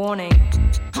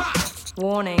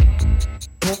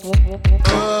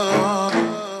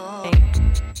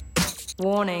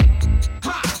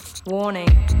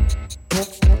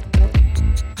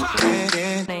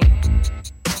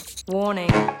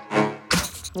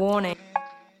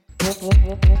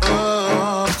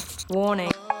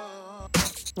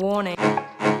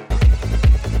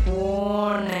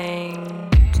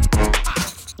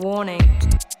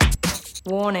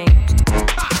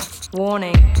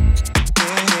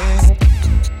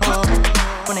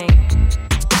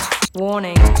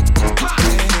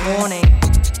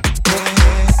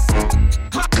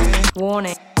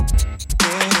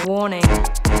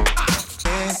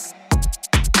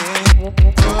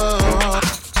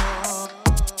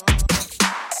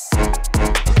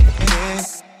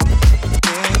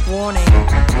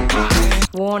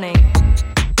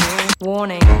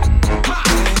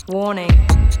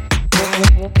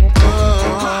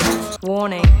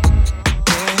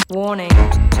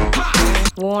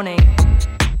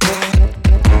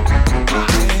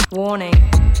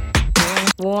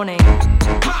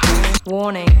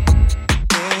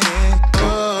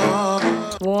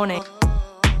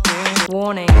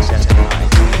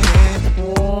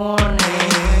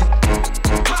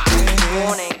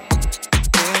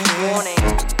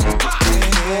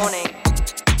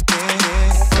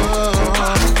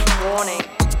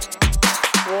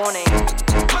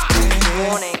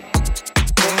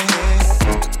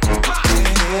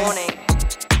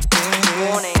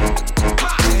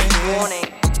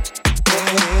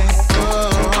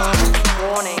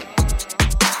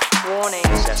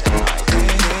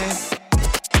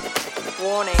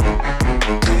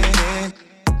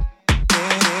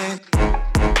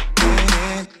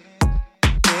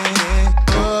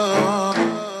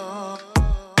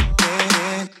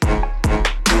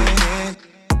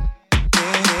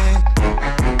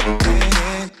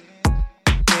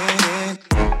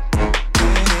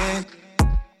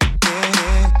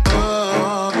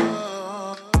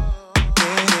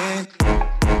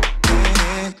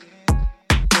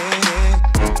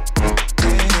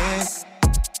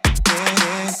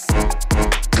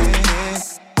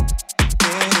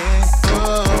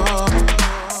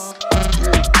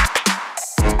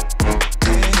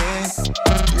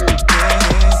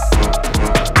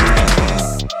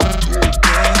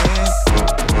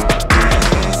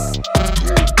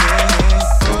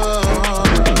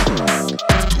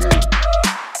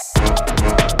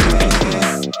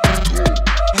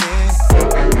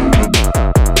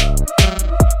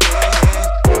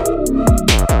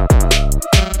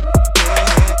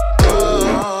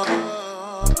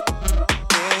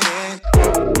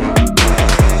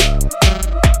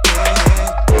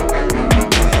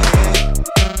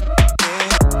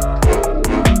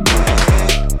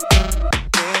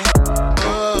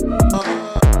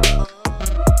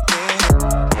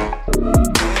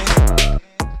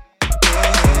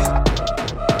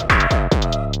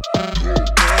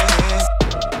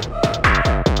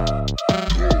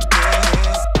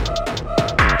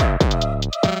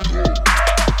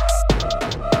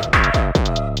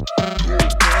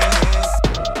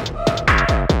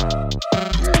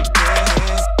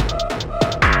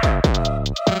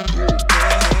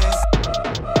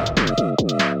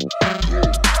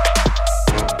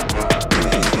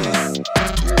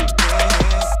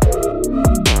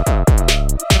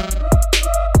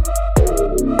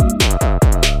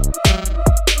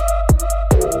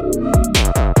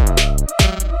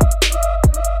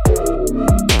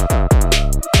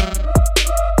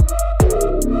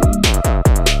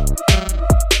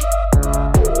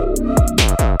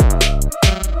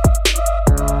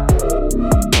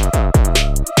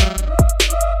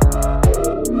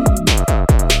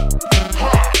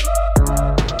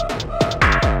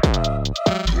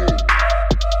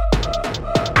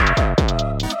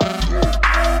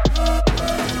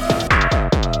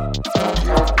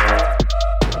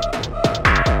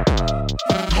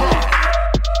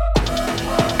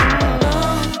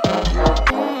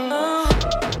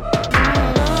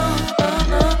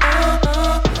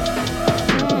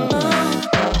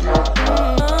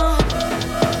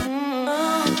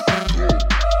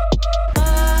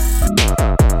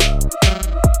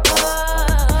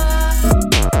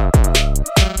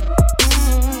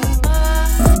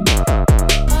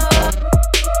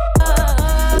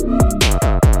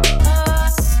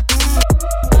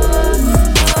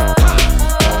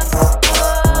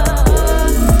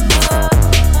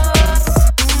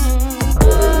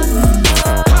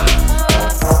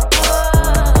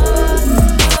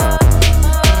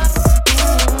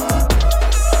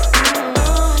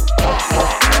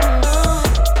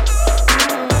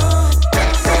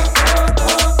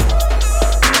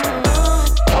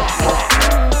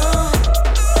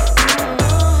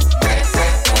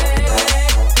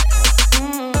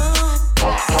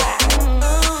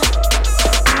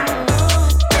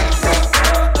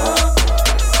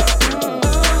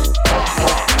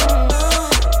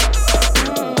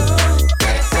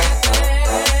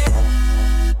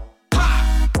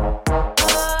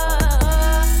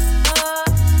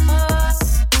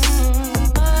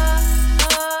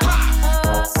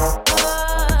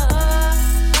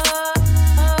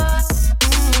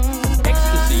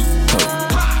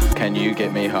 you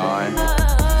get me high?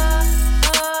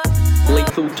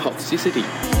 Lethal toxicity.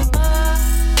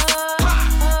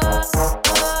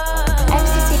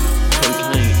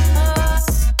 Cocaine.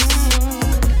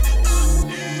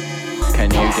 Can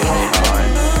you get me high?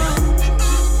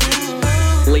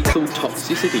 Lethal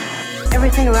toxicity.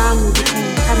 Everything around me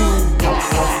became suddenly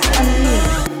unreal.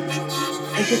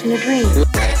 As if in a dream.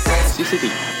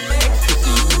 Toxicity.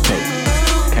 Ecstasy.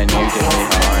 Can you get me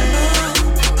high?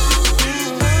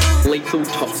 Lethal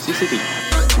toxicity.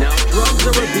 Now, drugs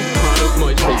are a big part of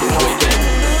most people's weekend.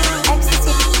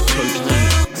 Ecstasy.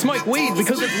 Cocaine. Smoke weed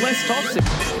because it's less toxic.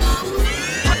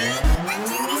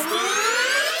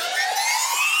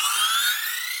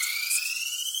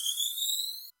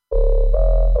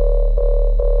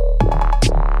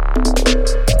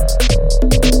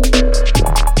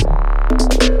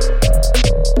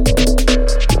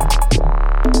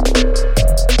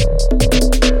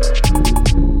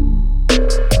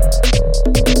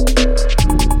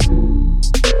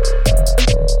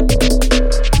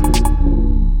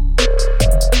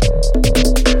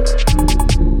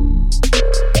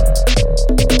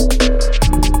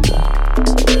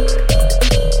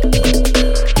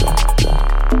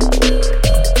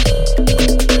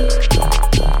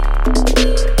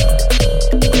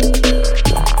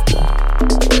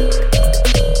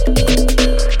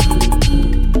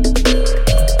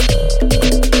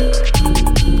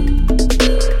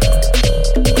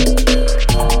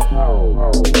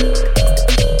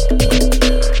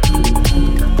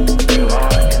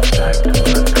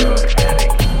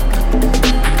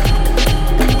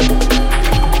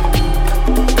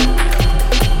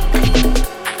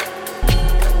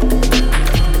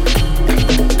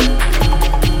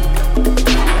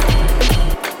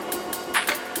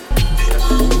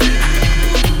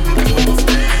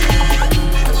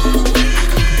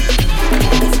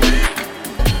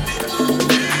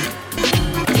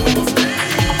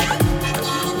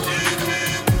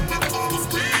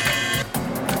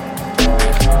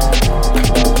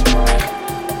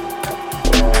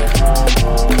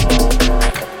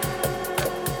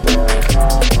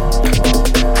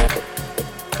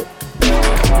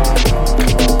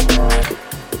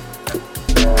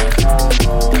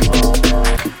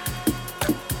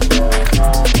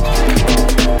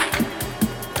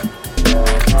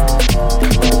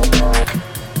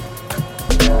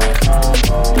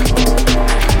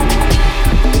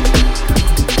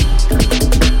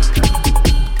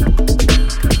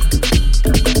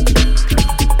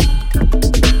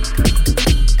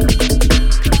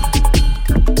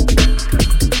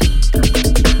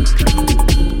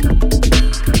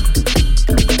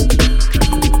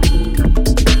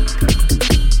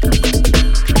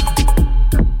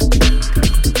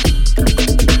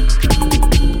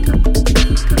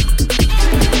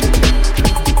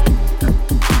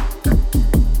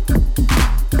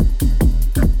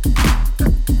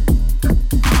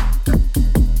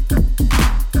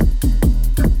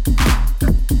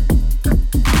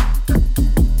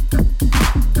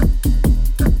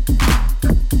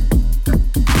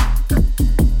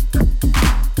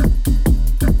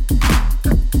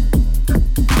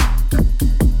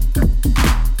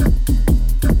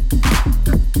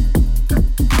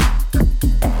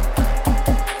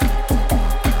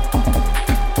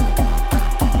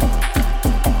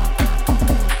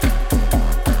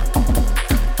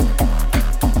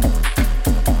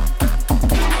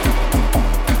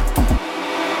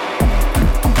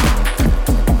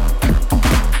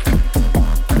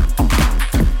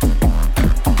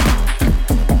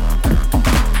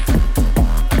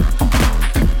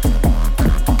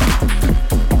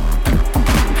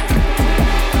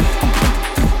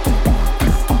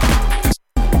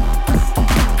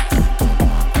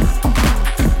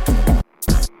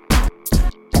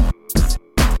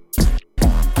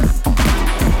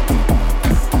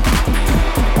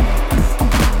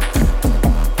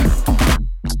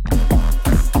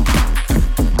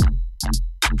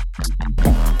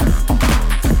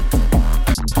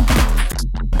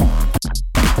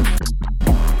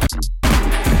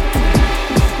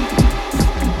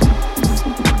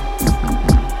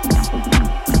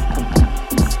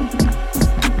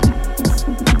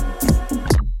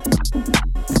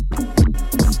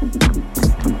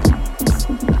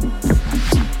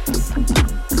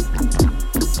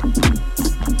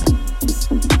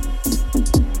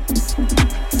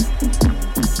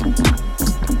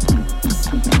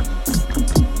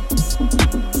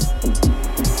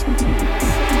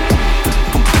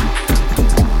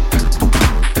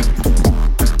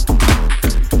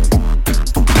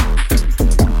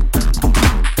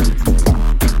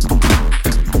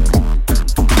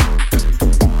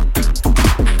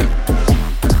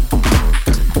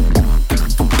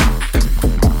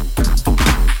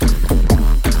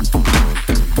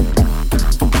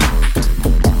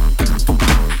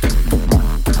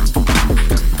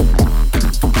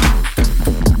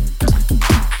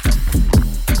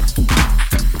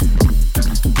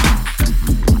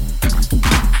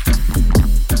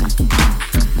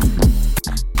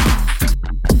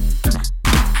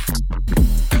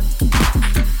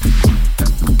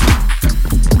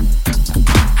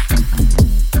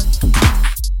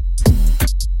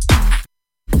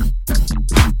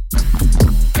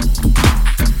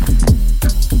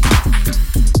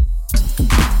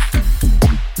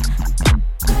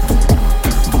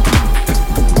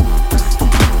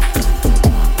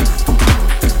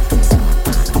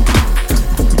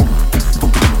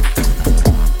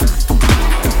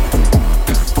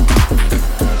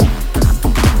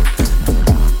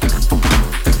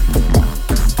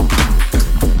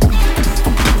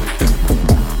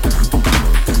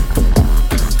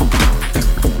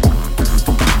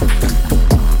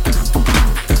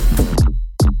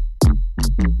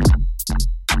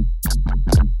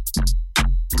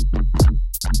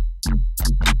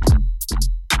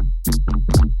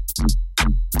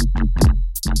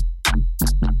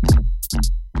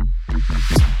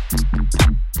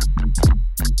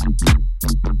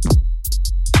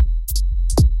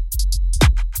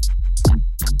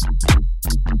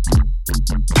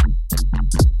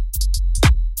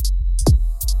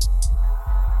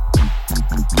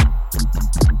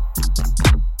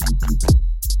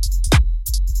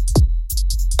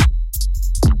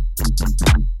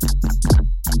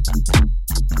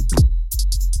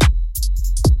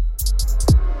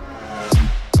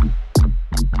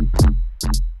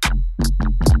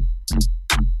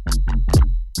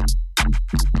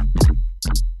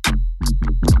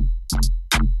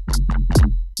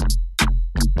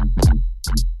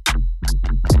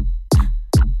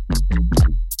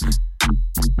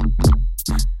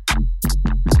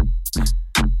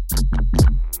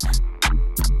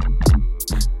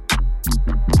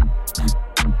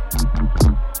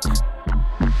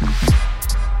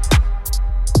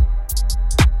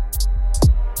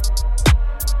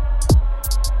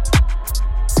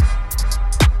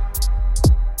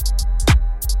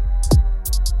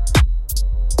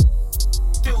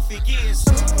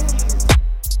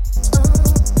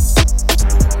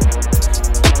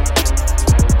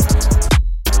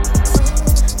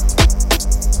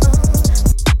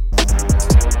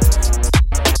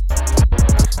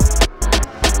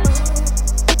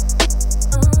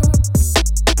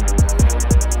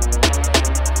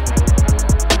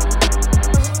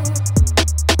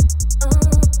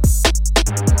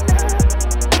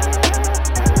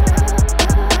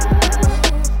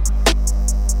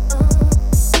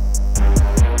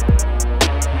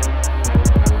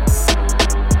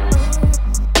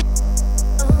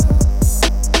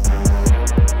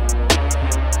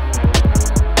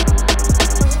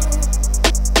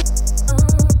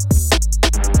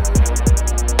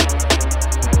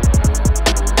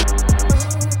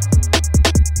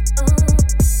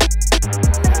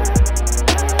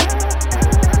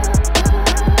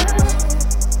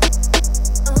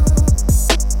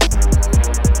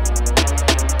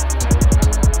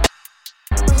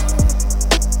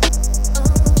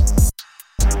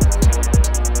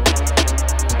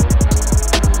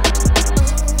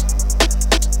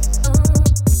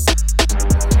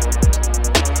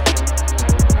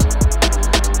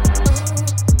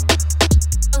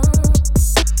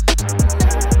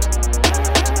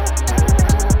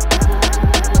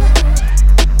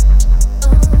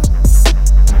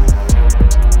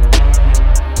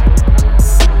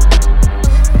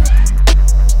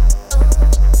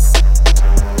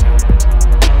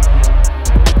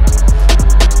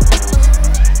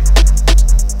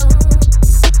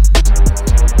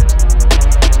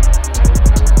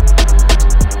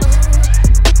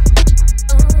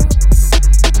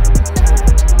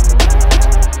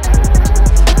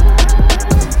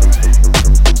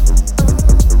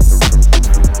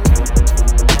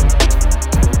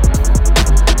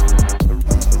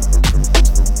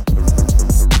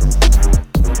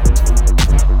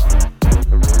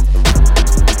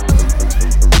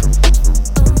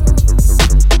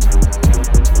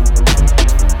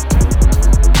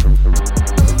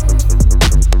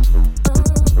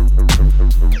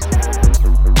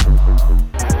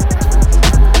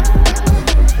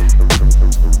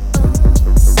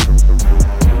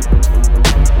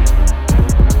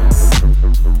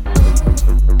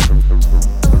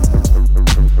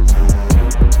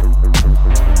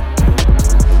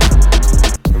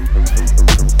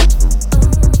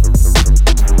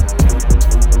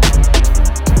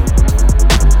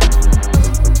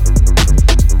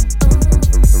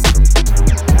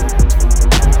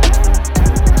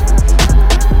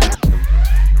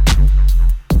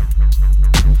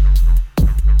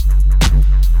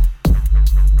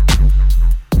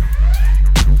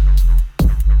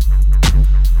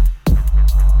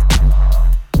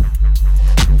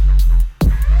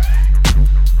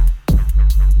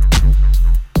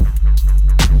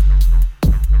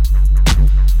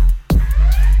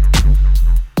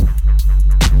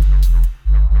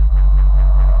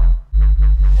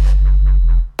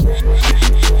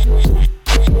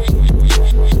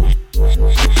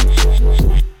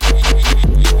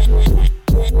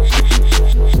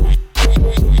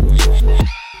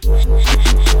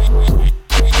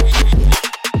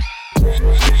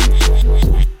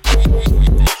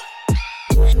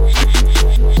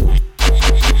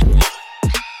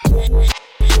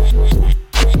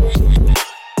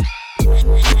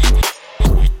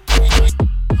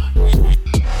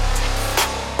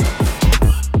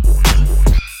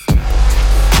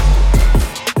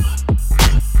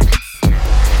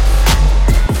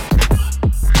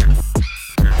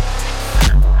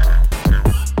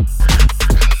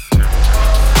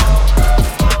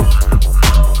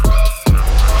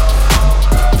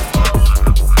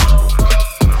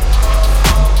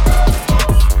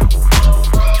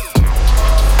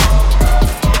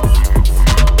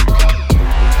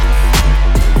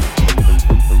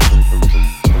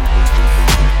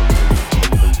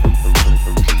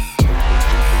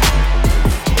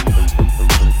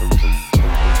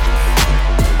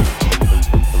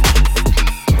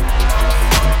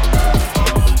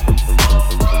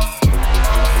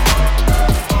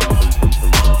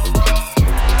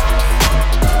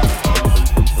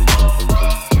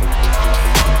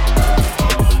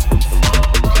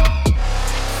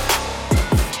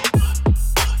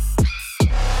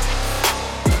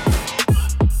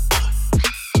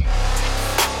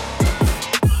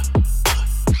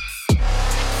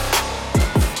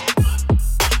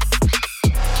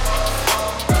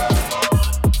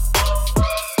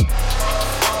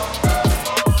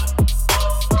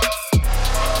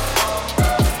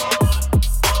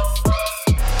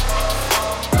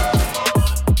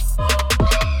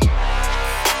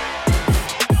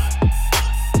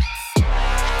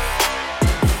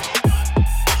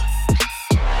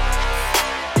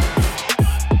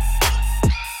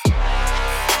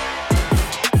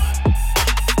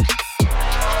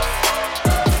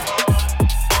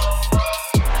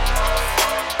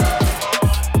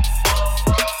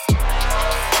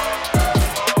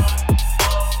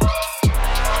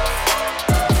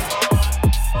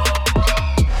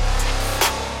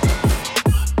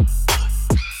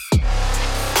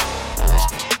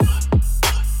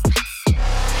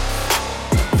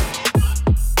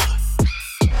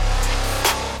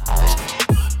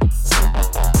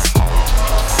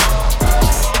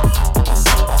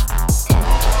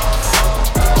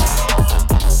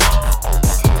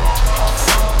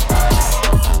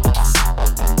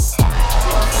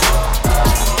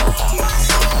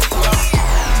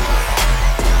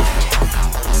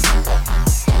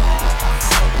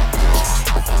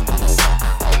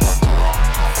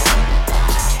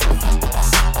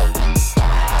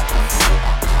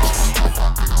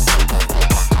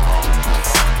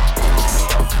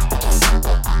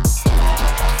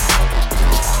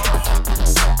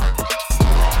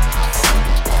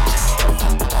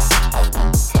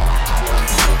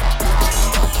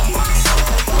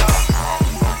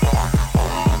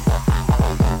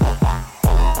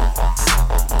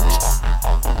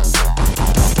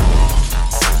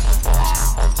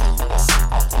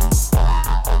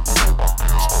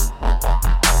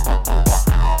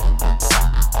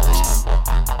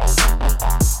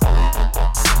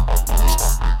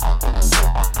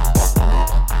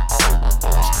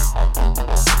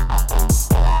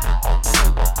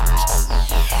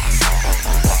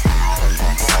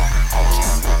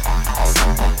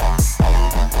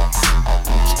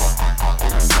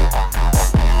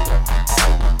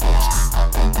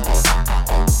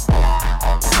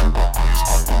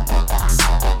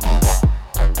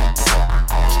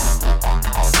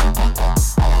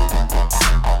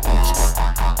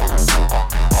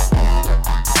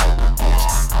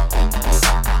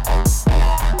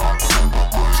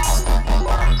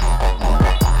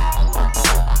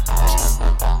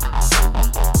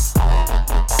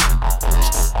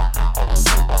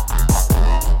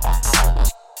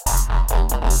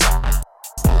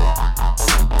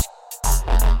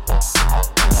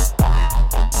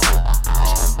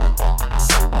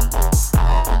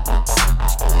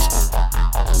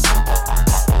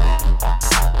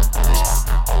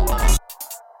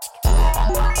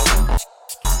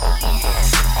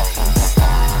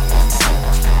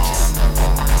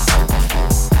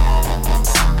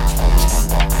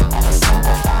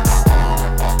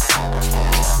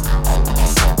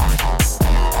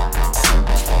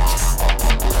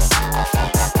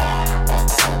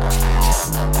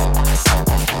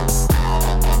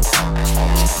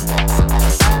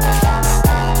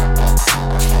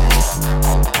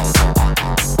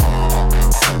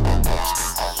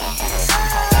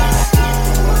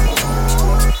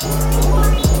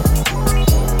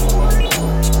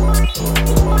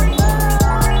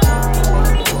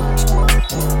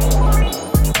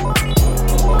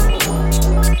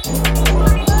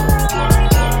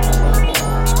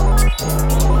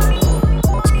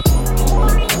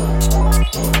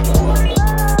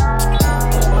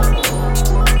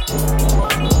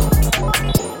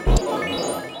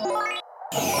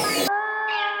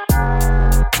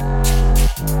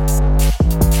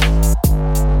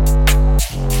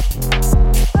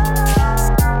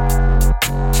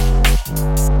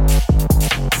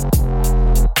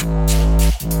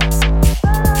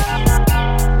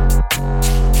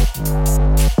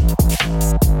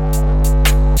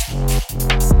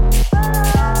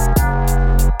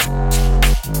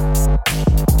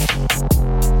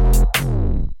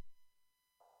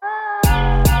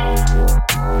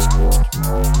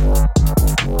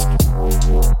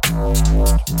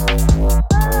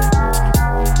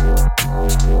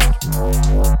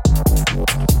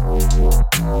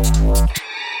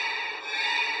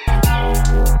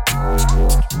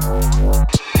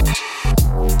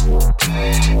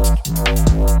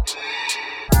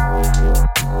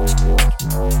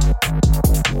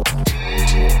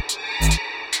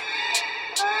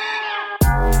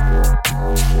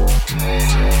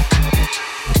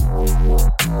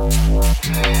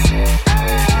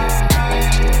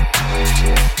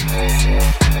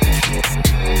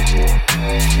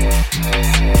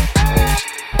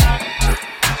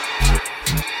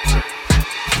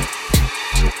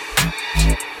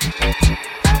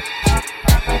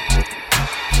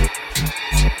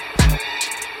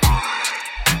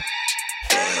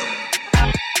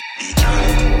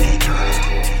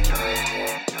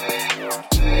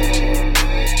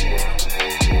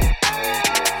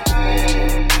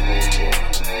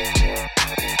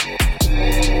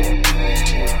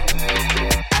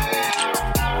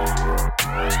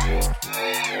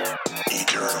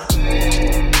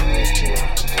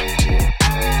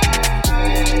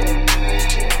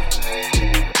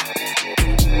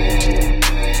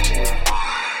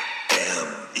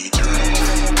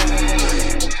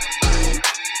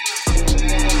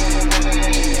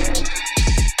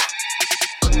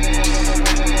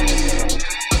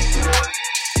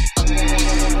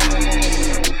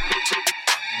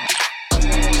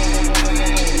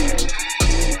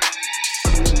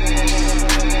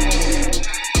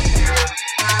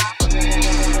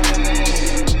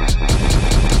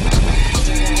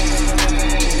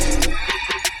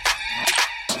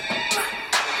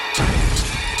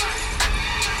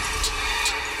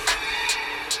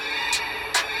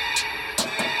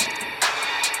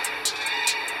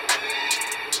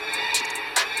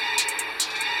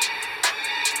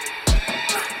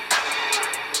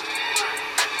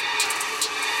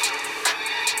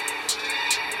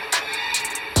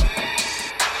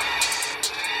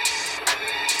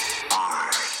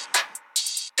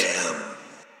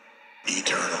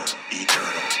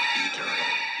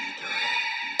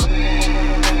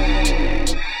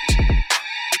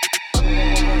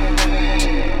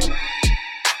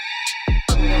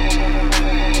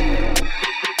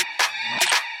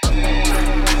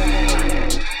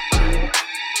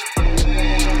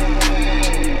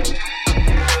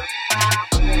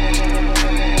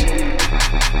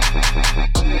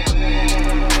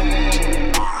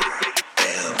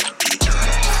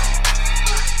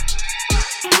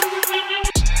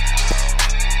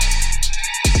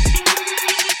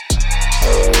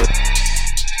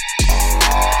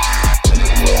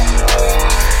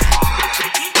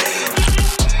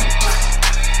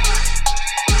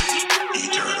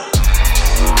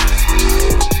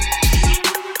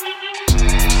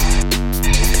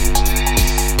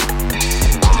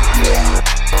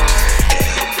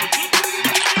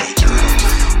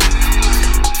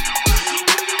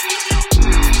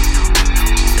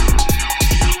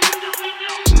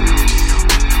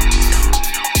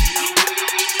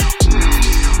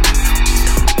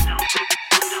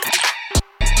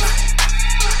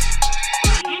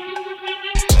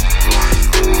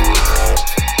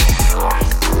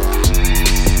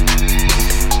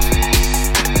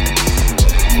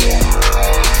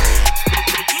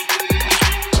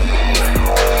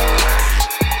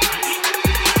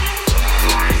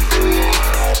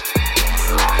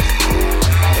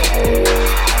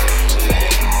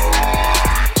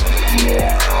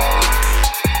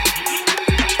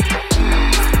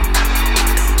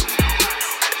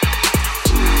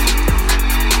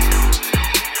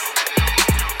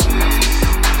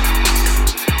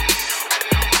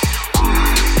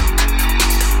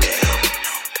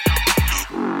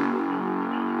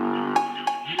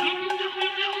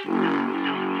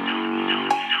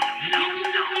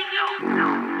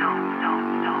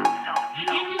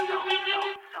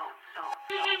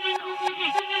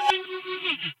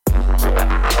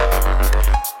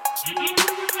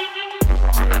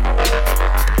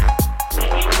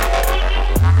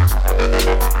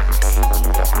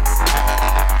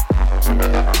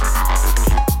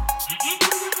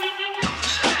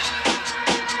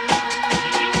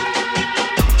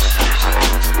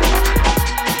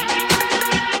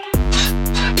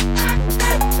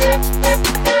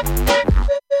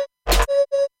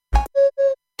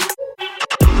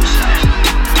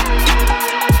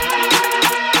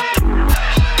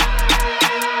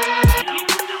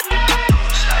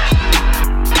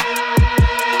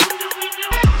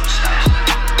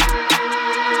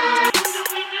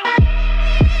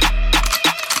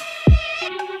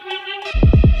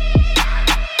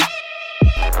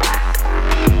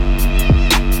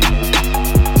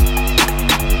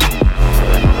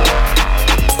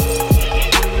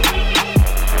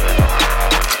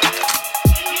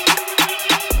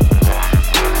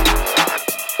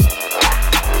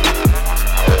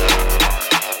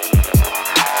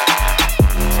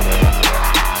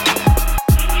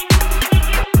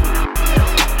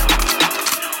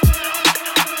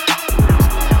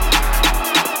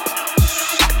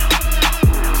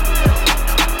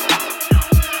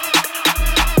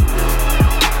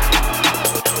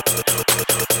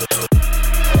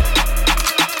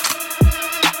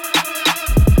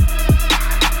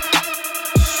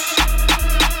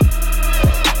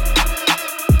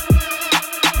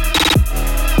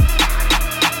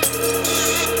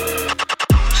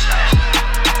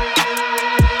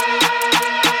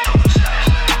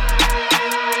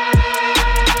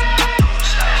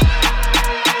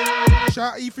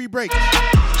 Shout E3 Break.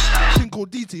 Thing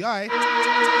called DTI.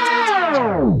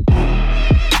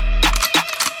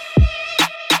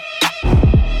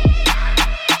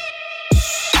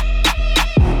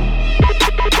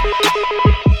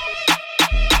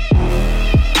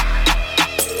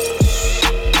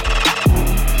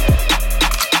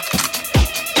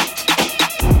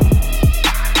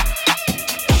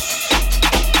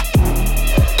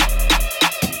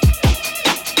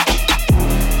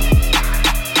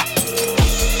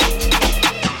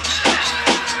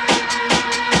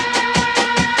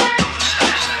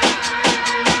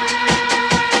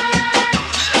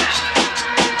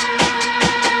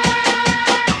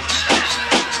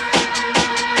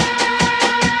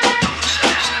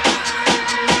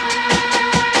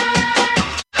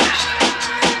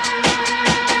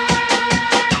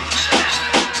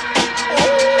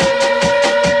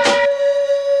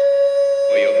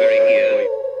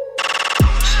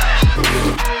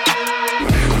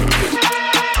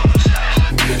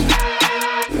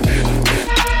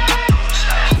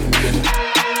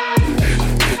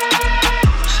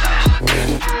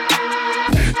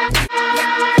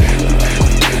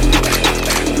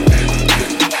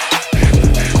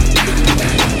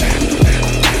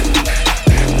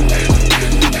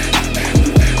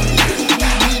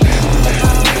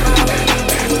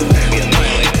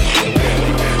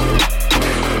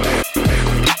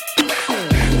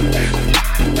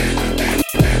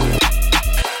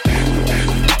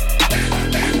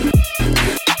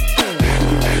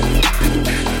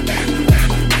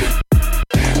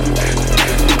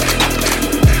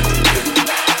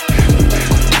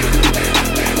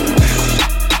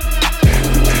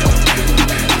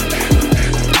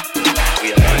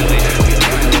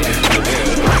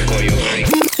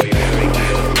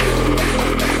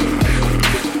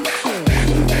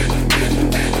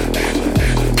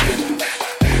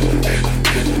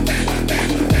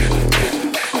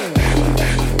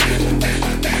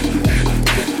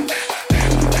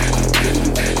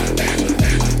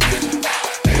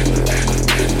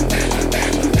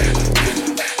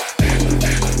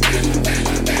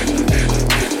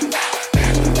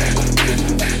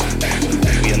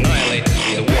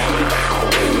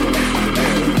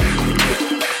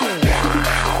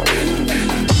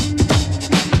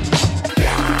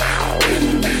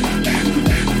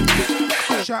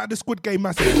 The Squid Game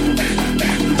massive.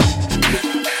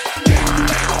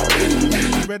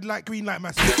 Red light, green light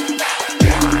massive. We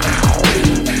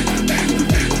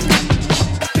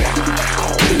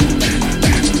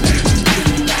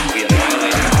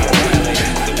annihilate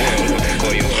the world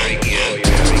before your very ears.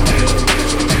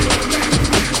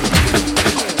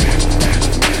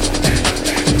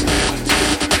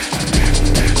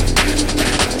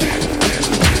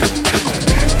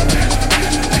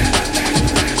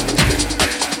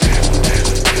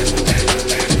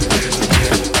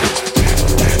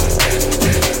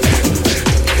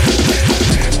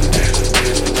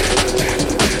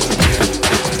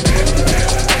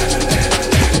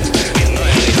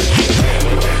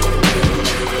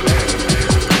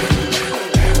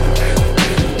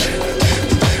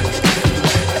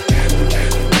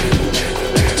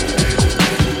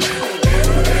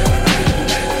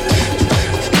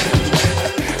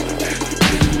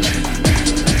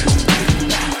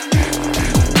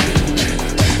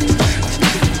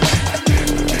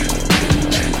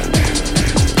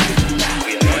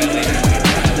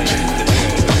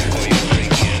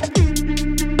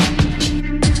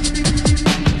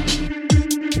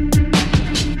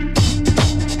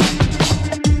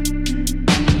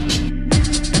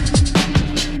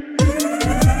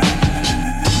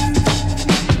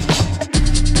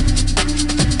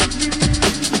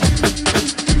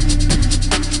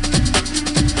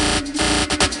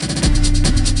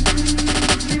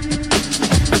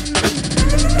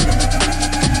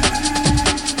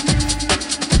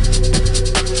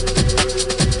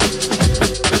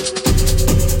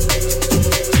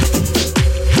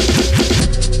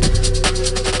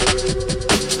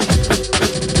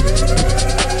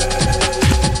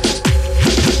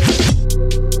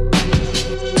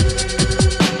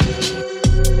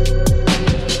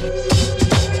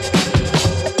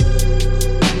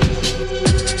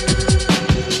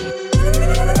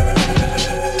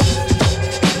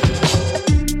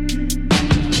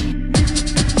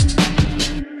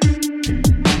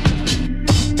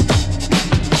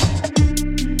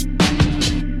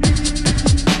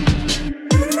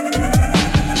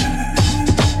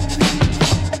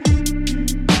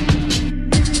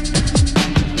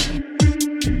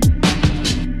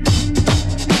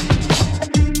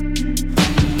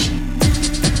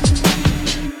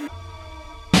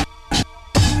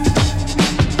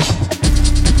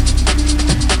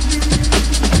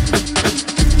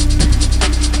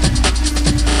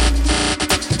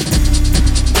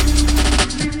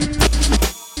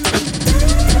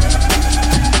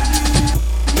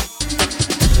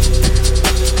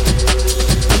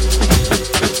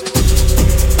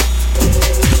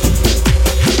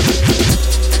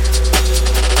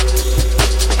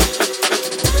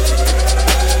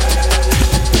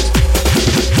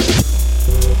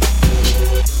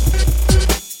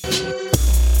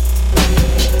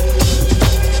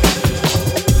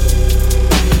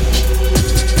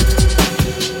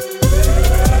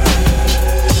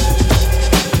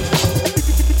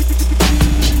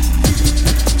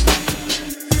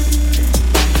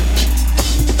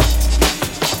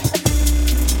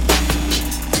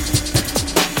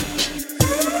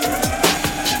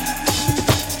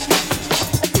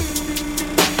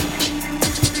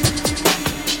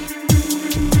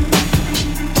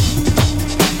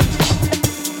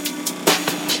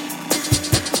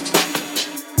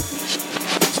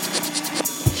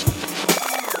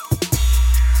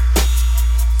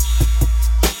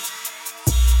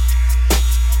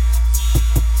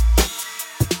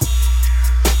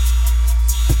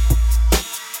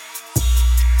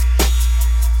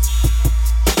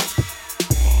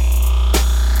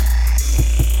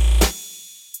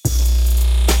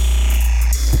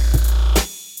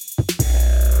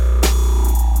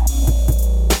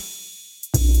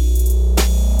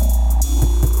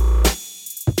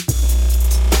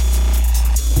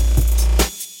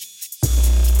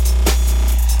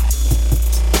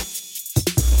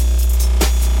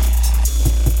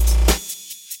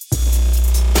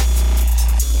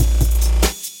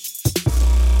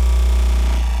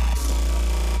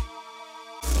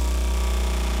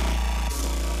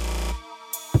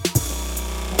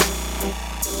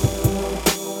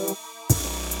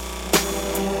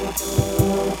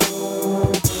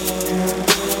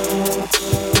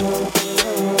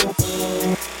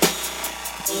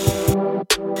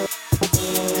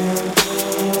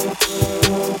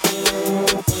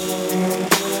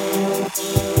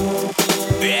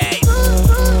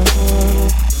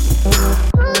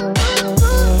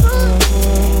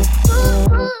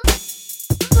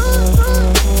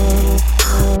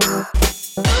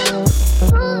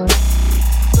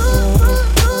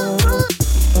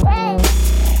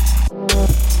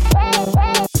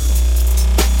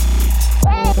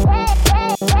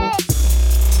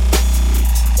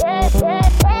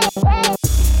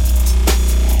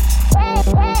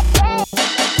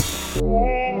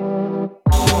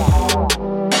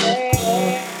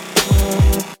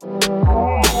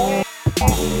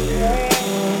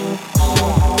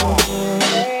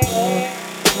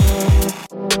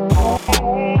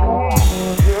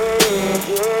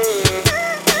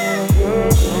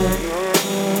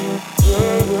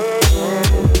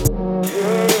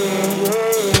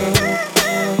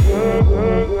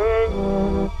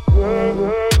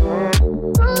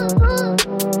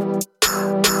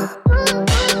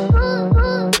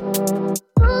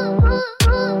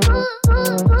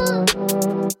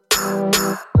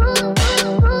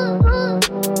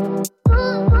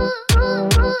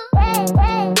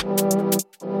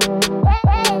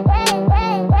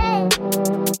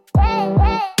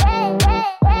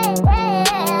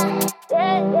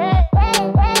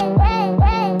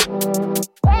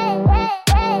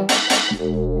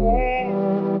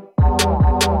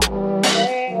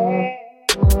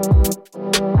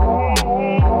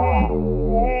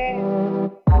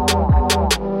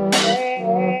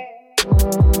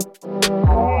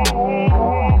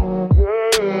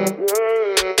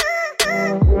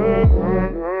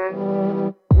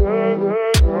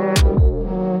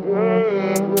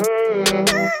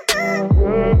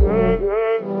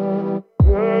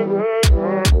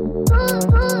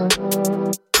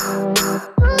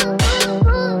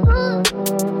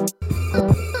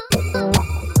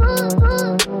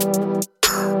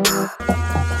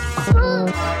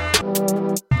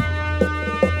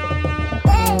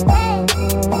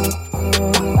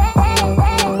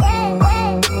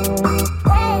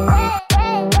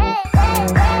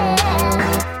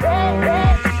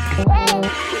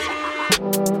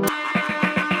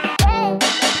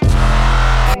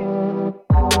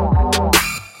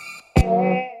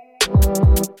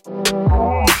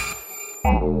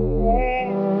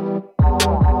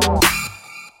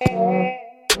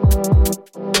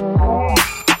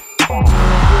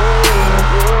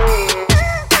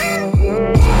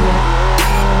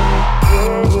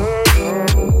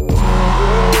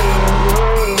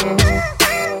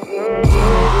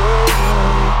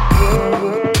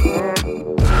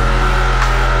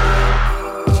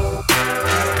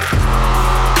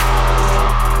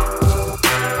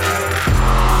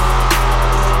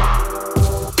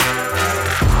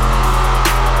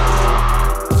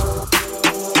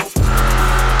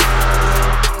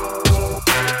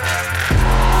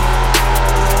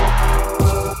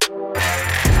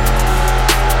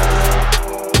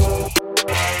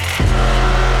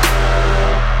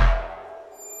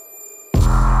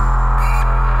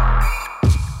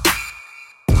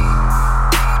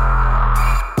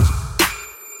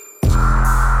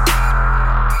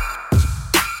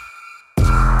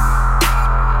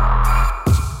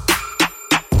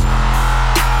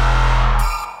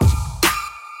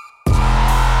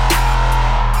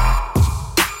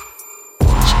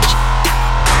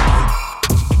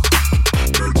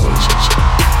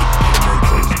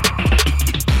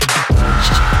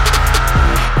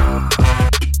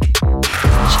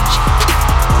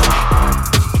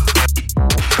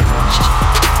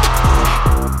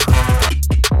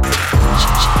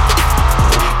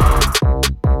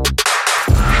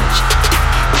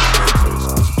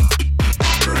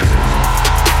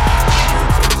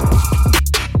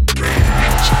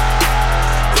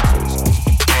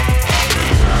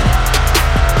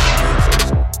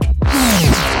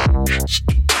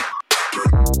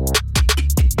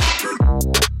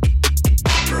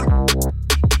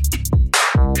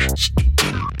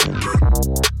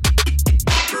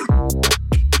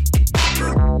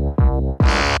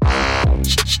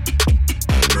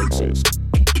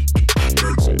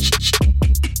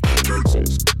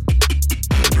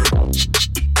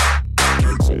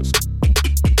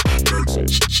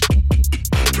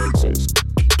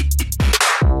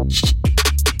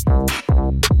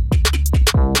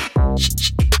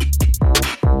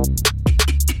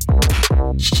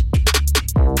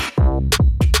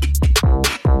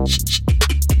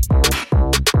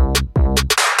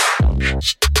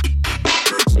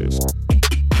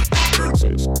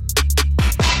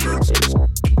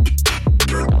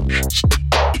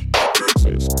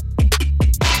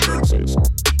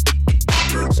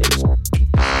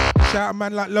 Shout out a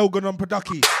man like Logan on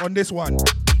Producky on this one.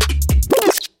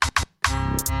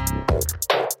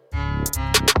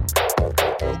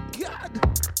 Oh God!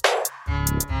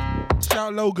 Shout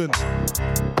out Logan.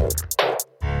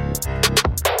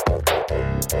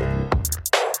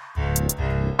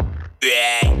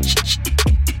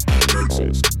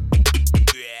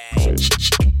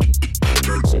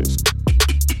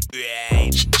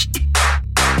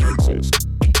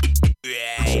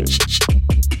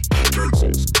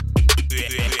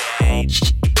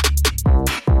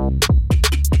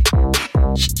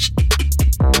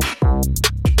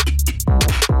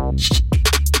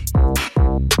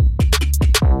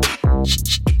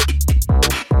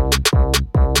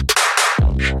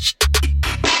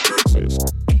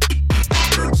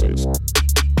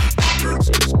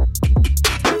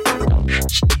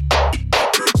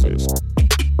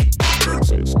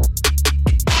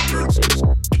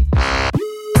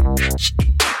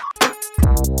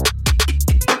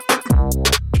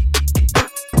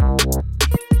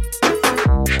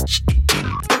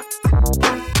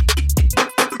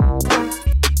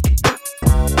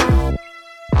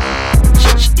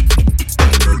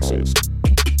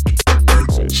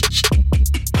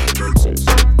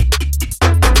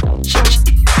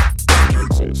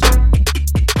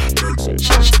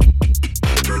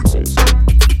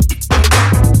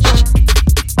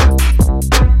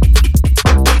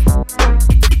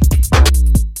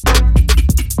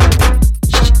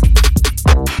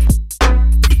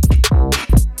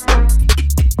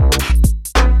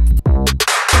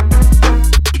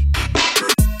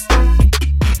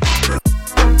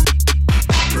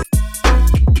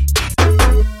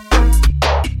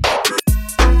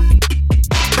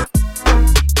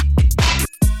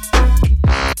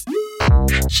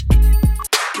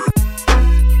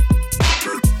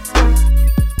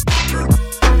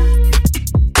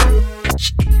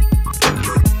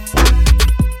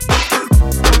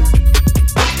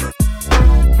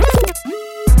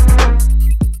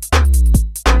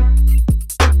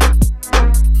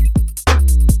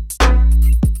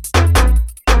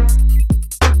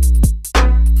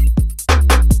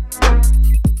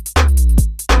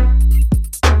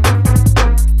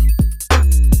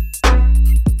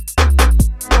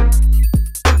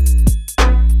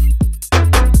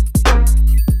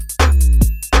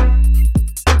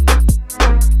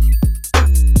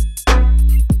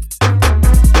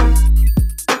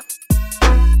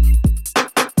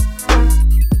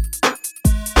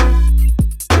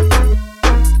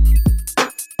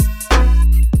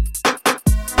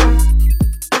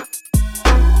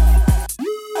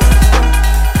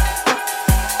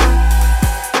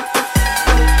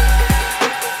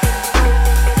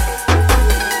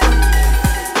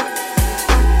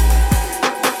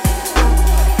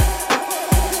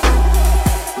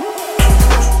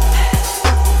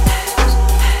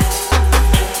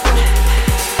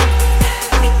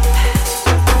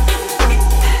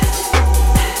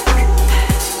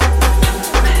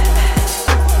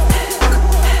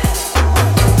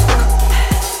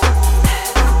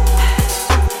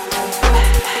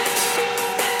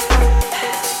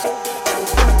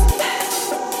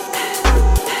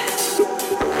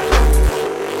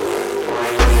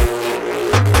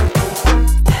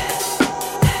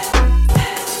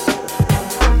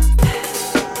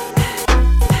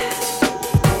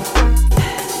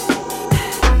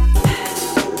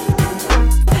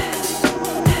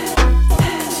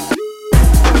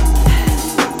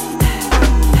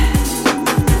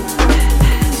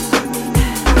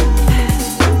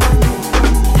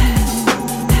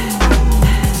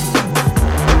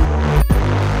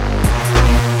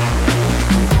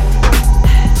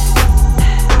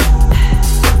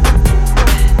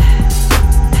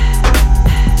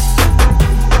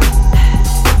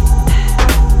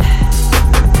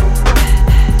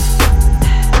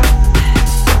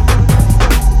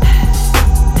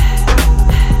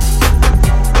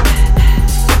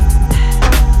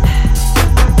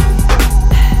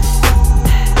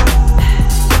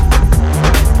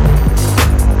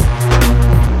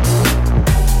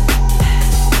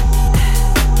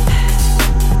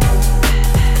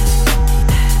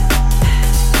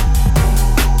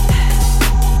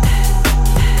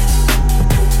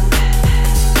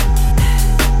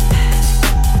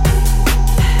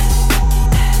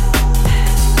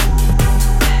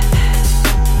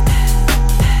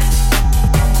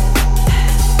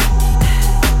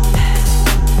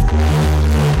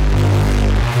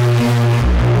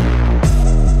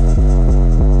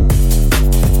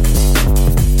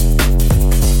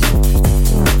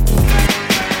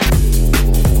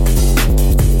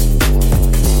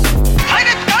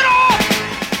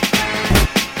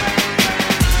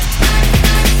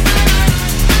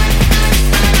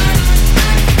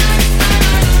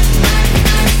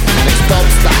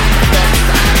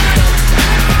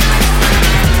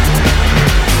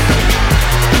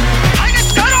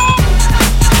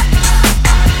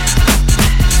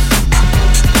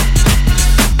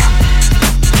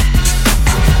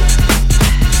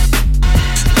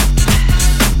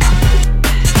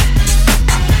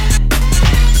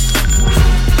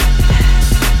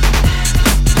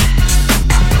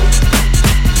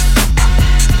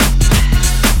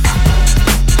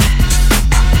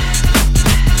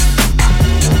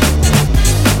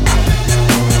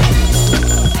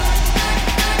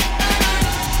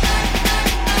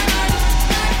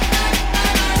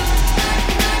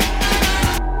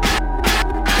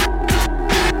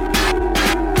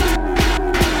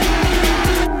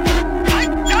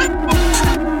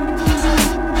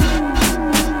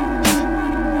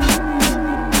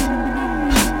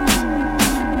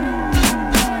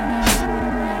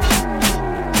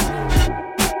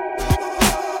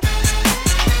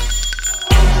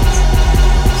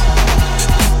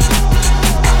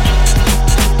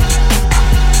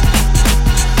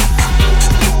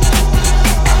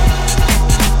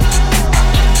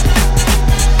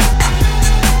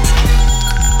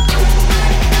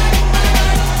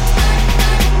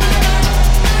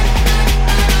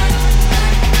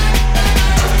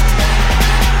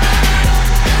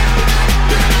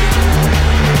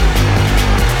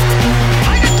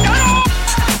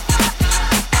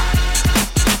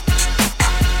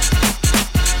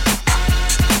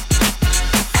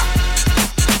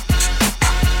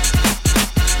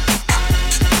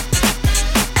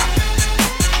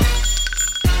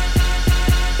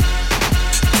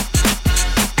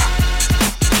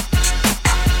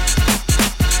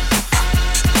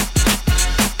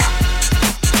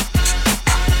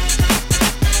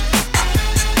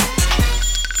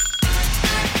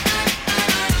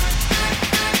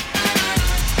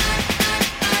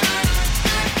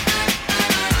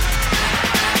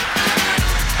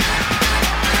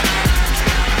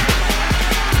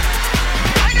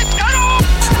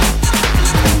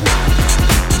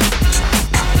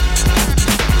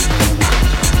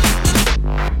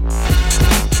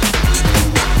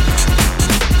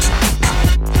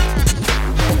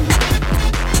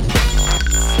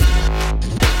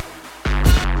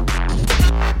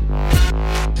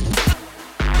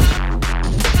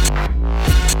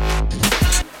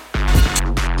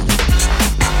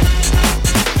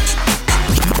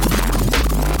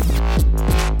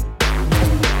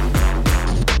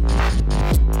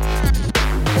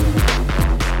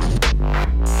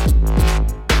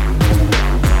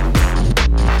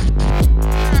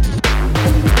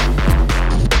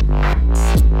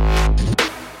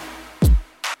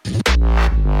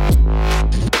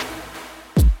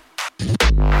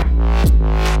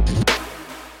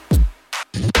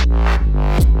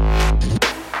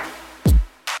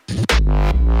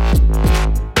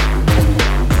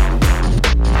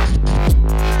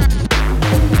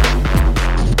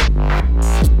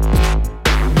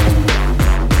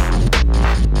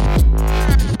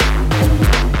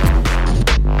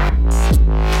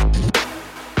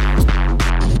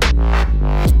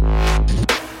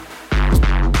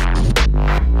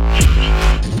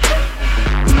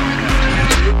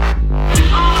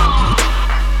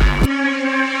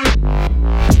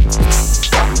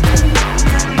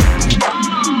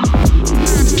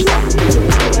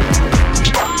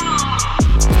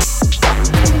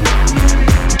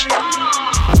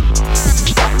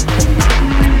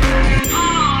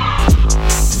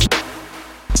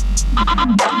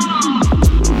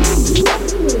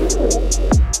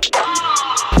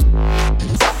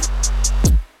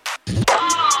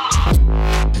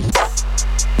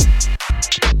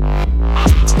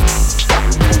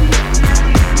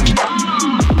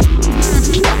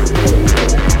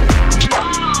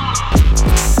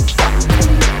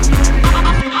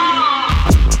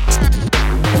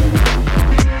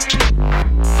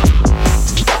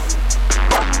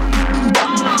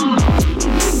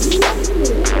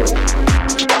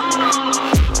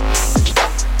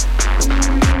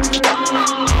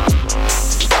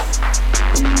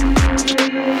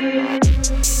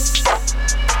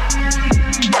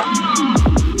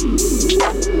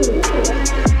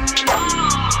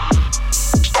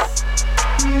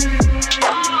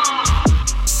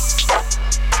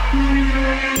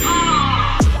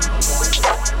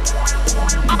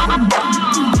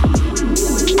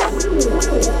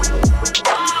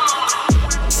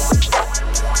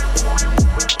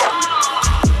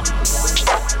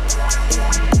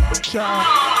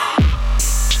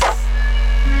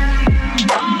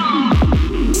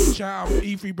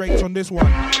 E3 breaks on this one.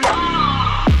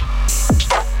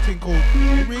 Thing called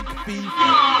Rig Thief.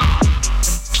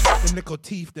 Them little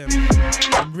teeth them.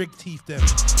 Them rig teeth them.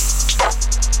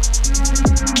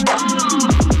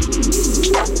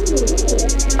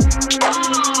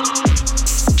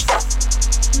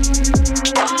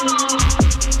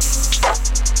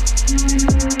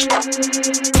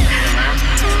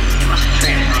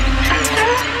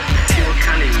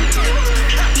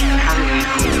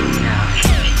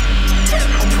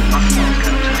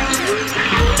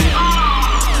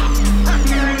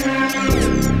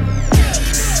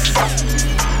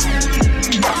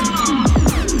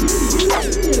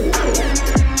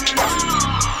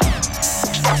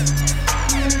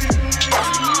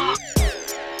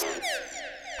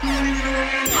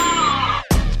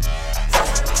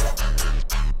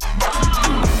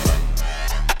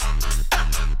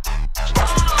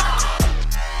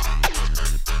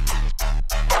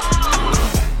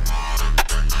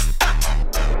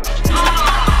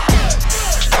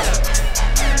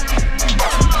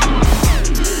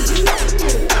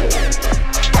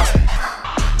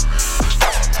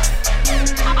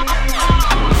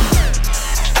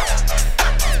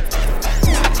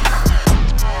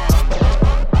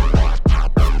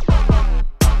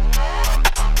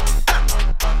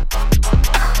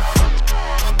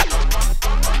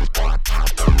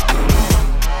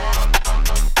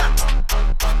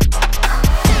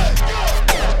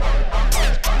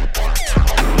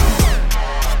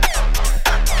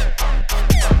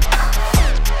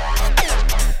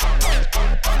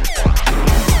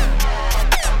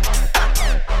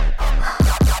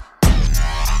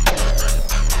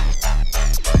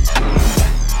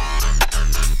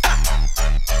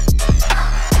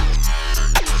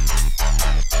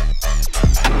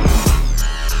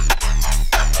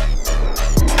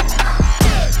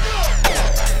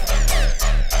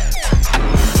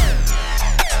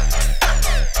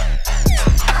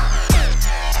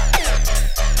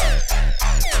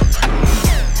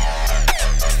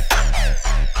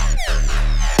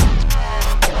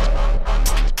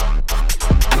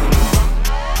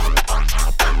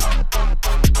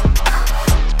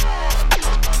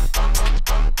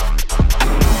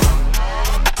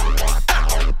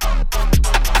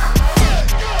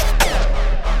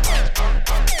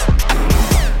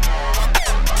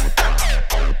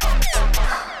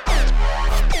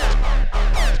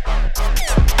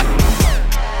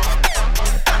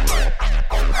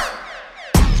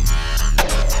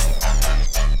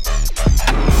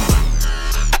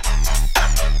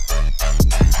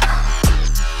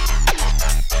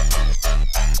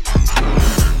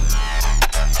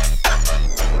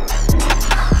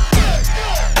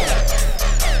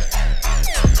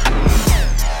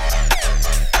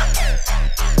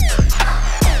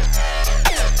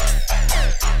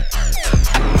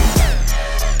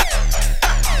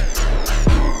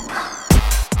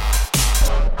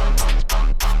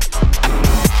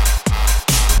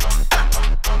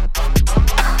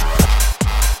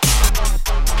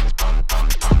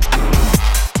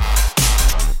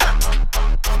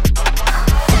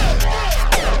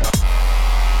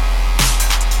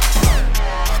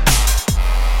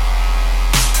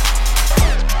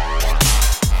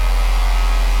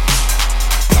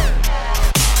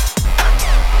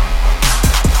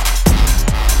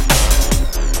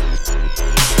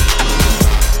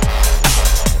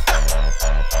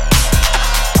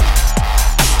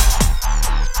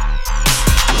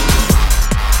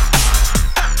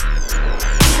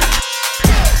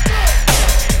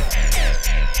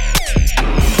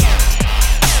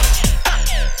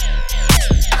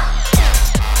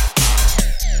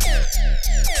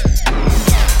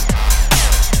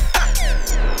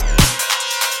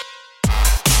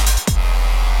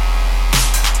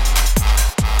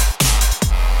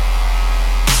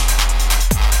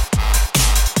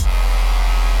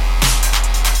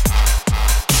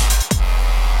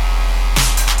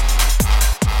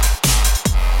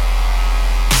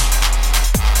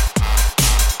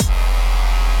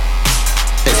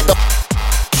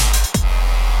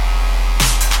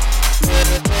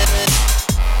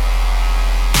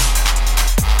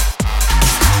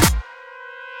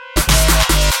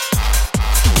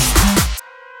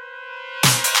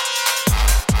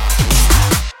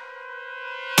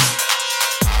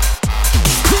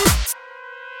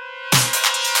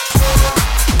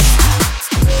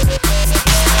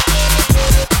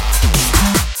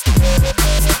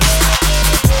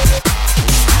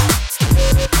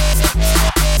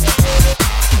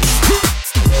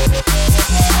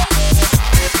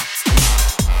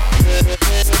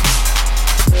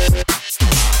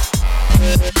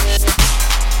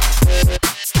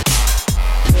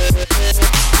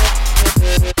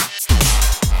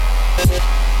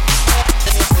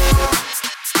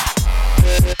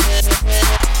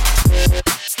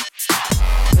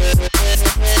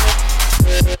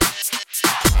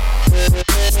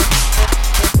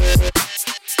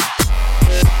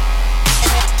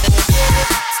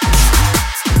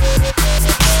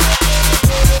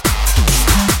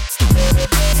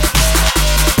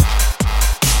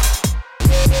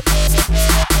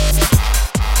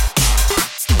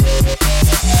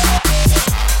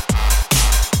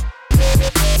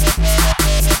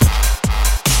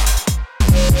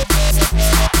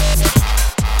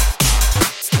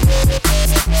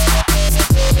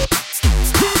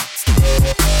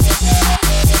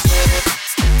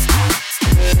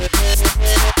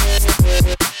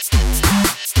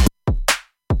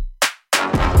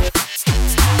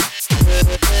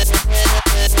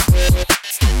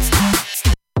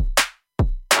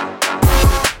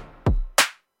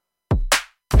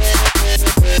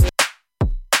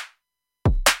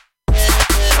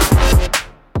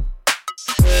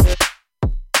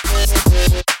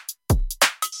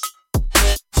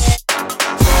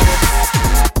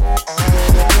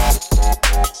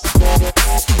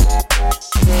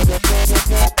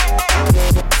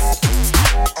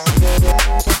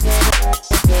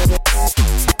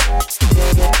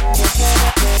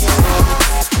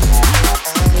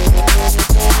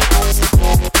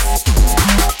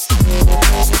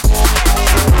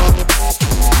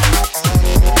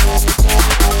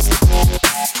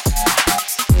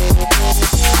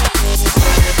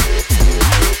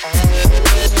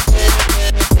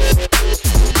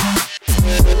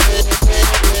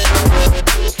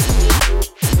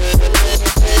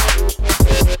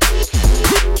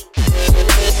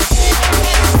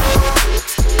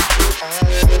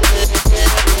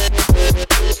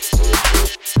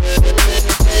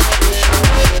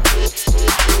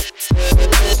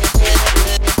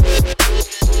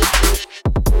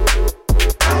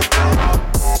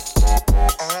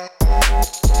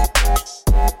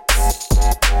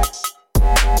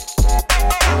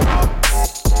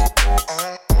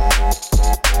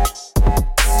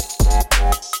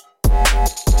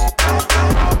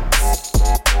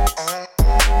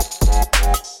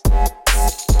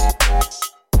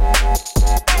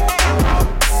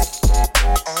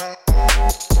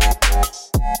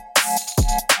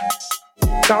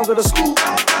 Down to the school.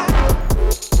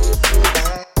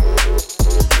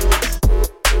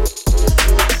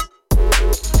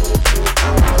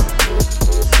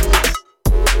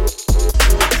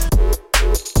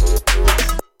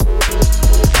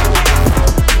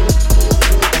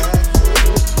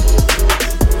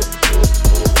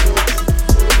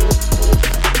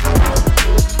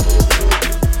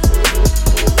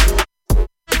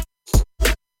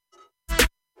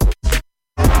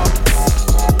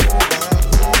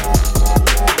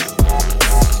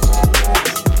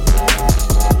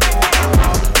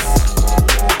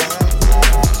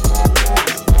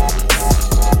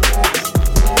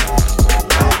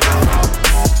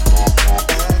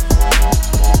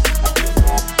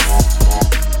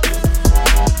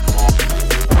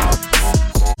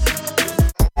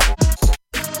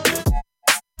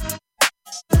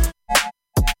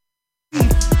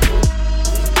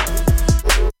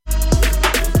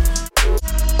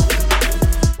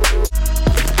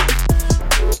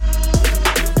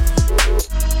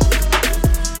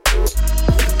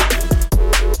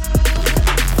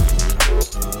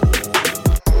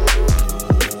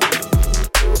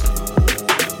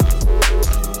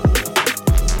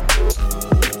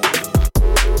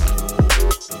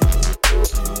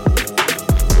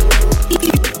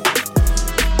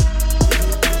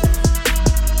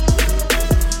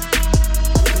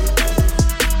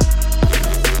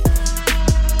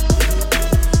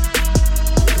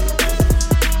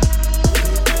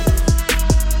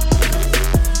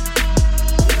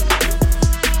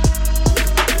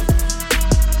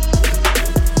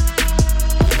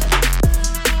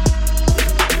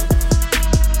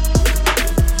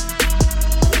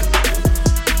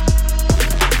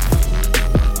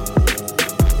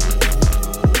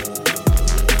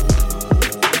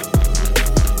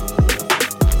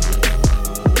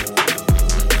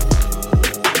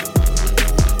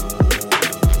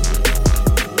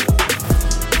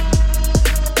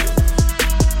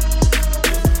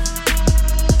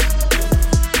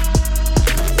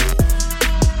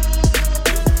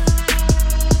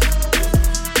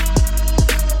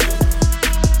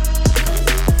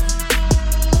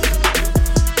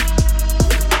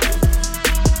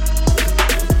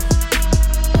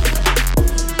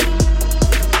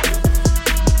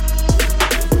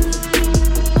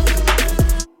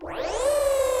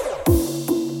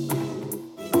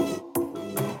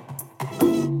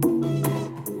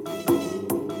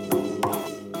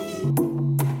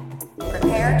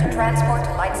 transport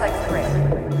to Light Cycle 3.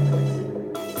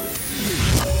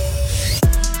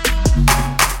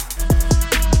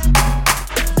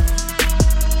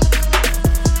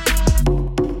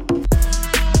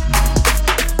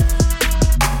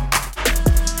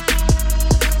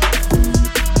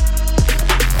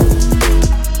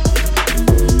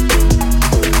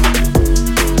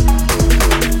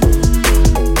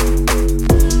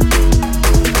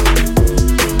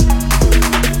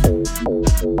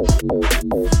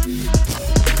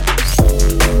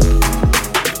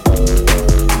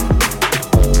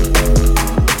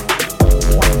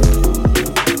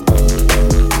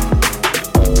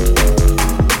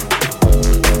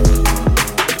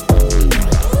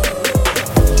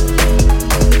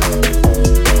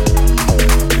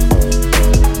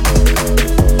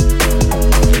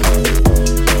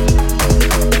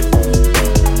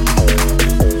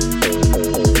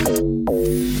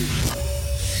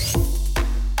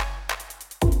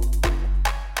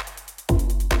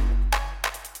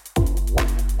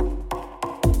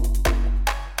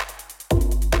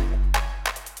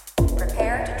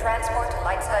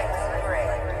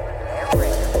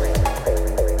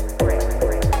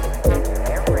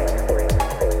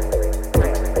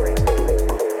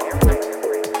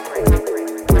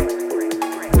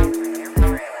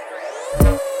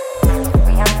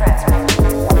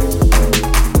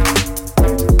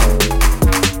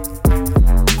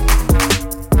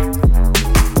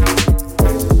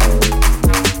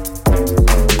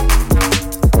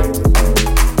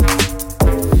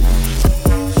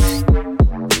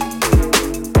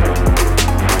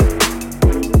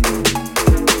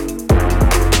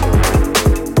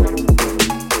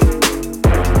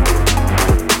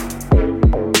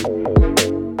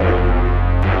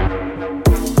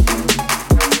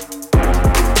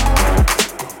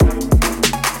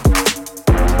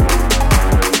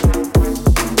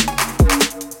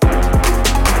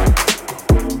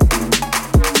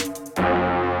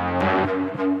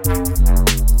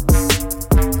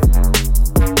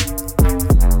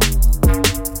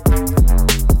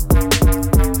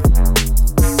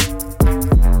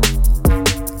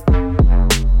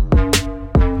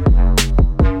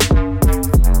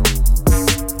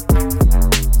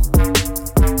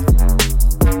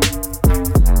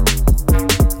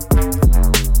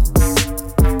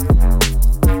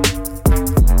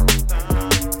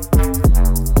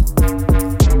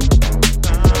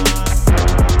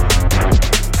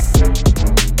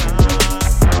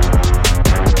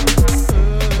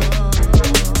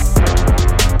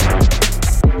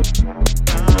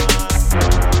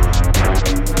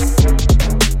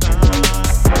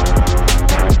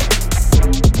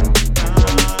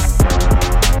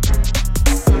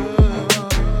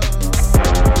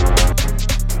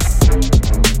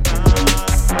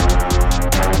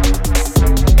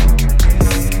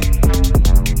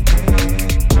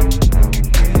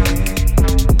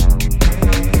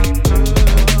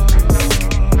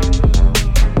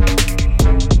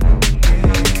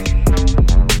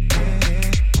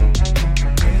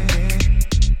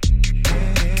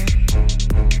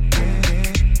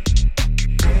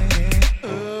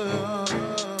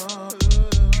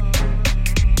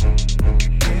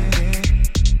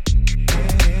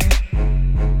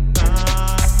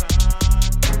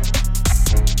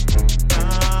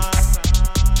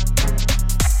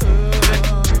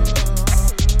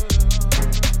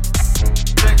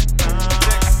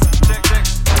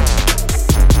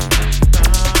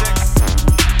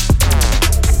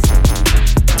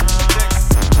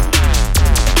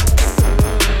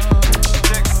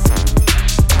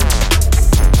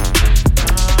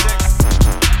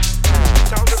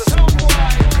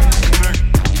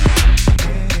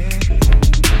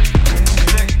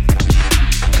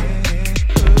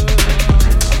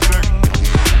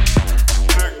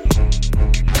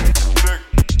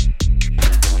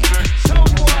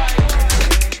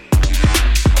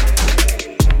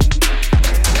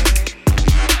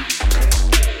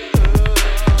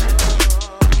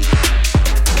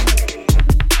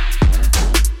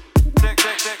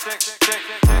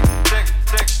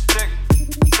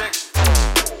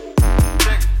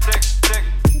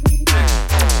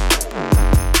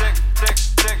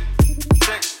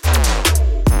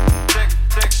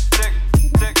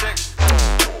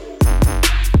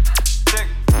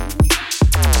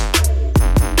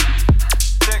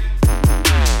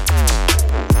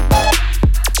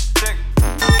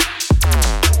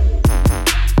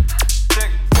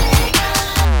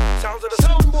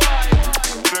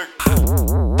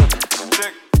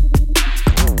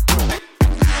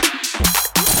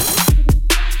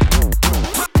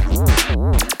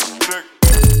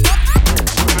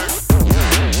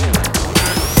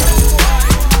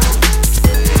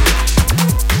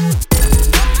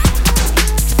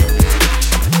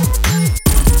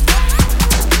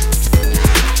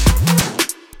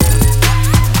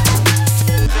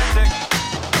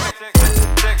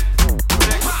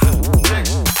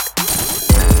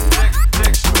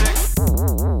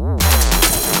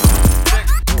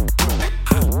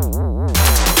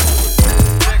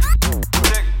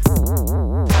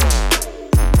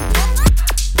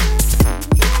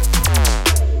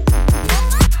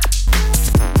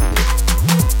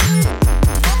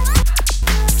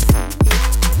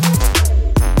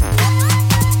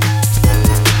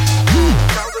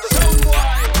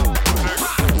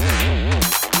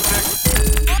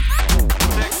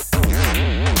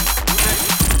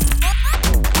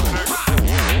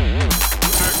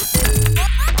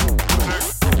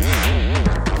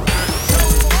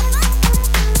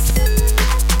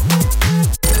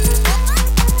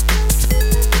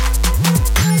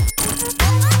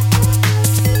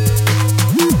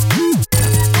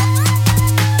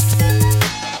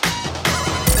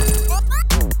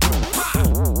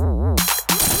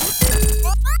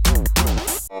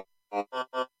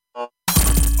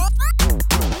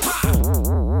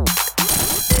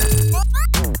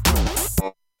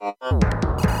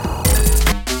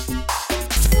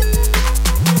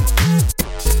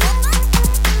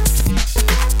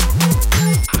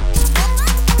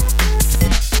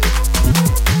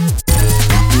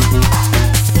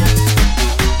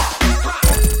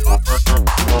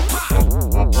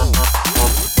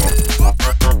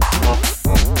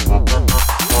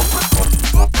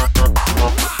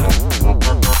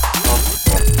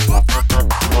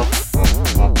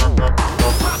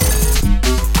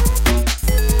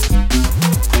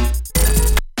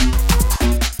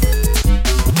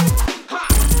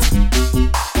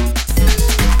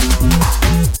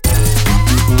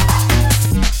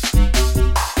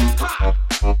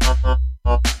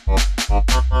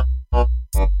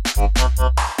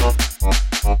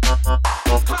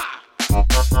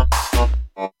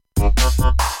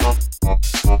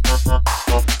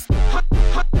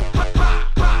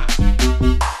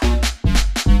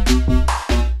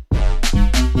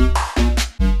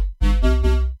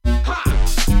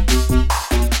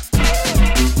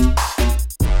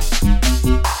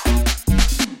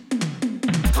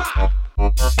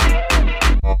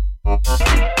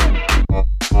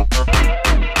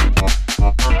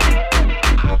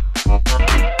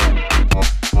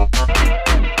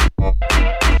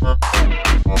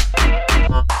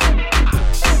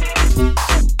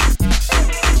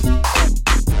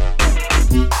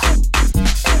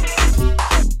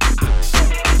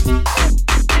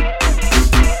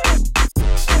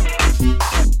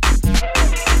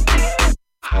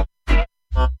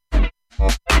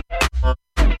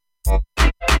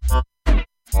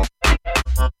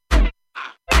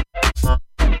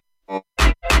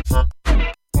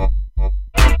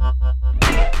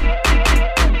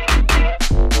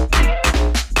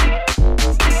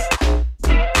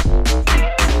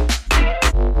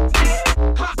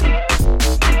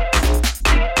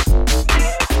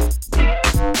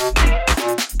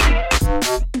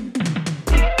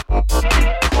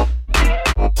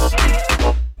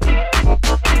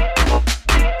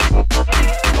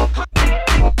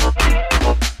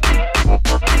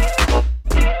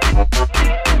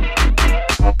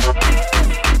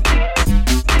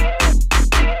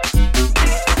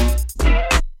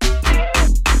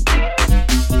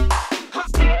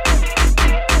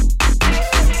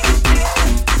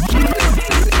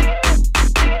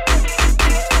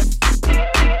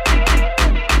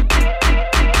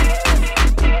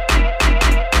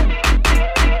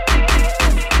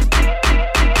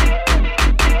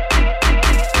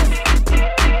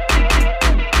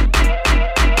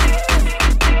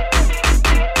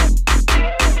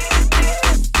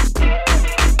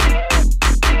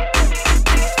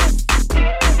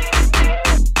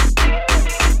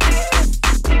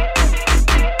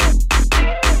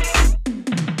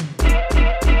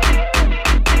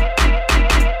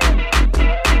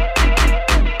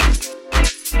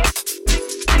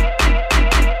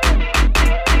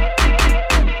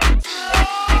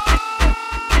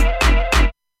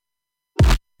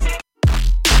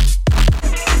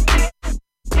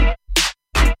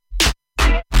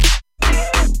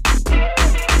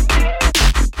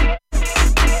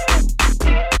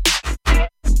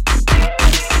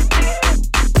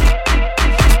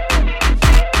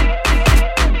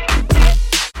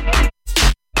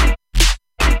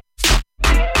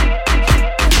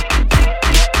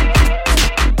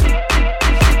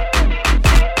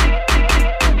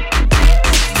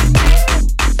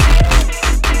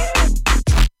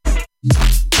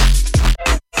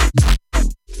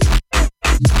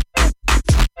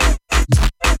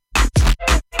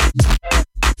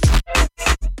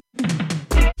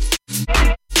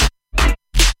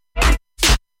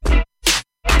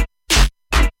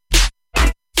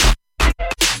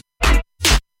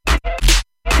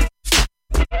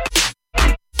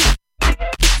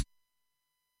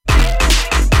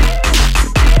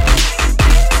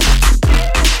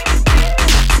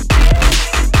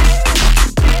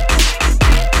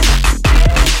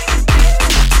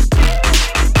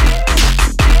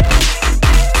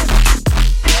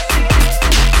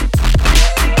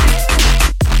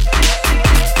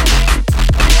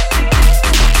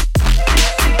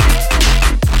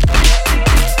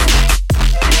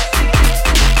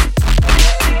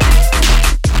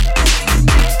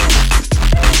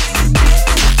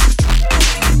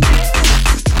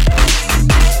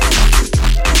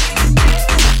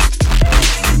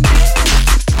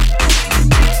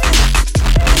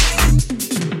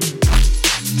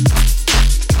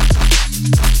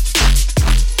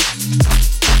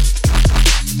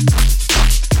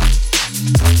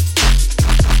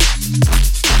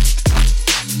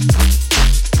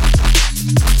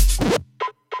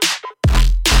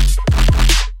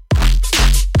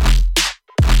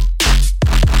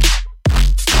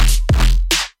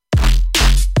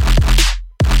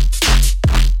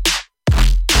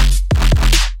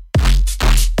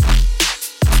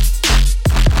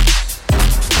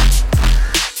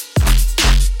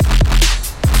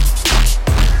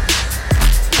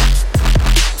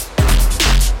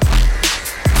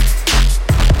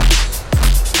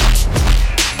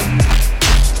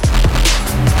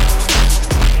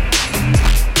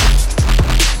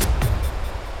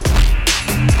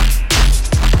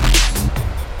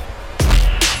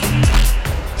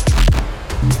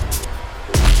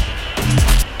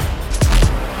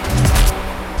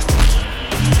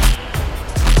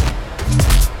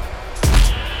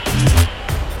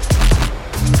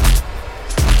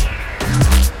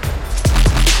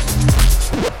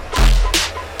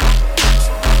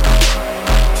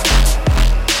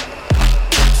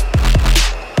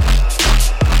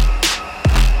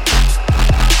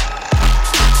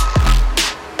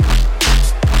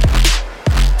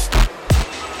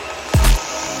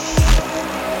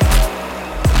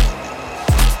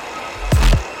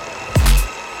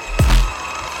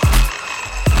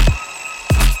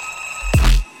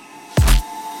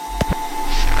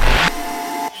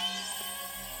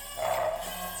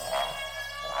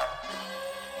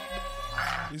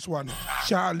 This one,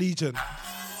 shout out Legion.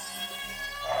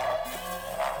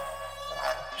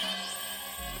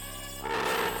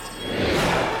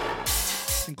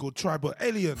 This thing called Tribal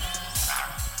Alien.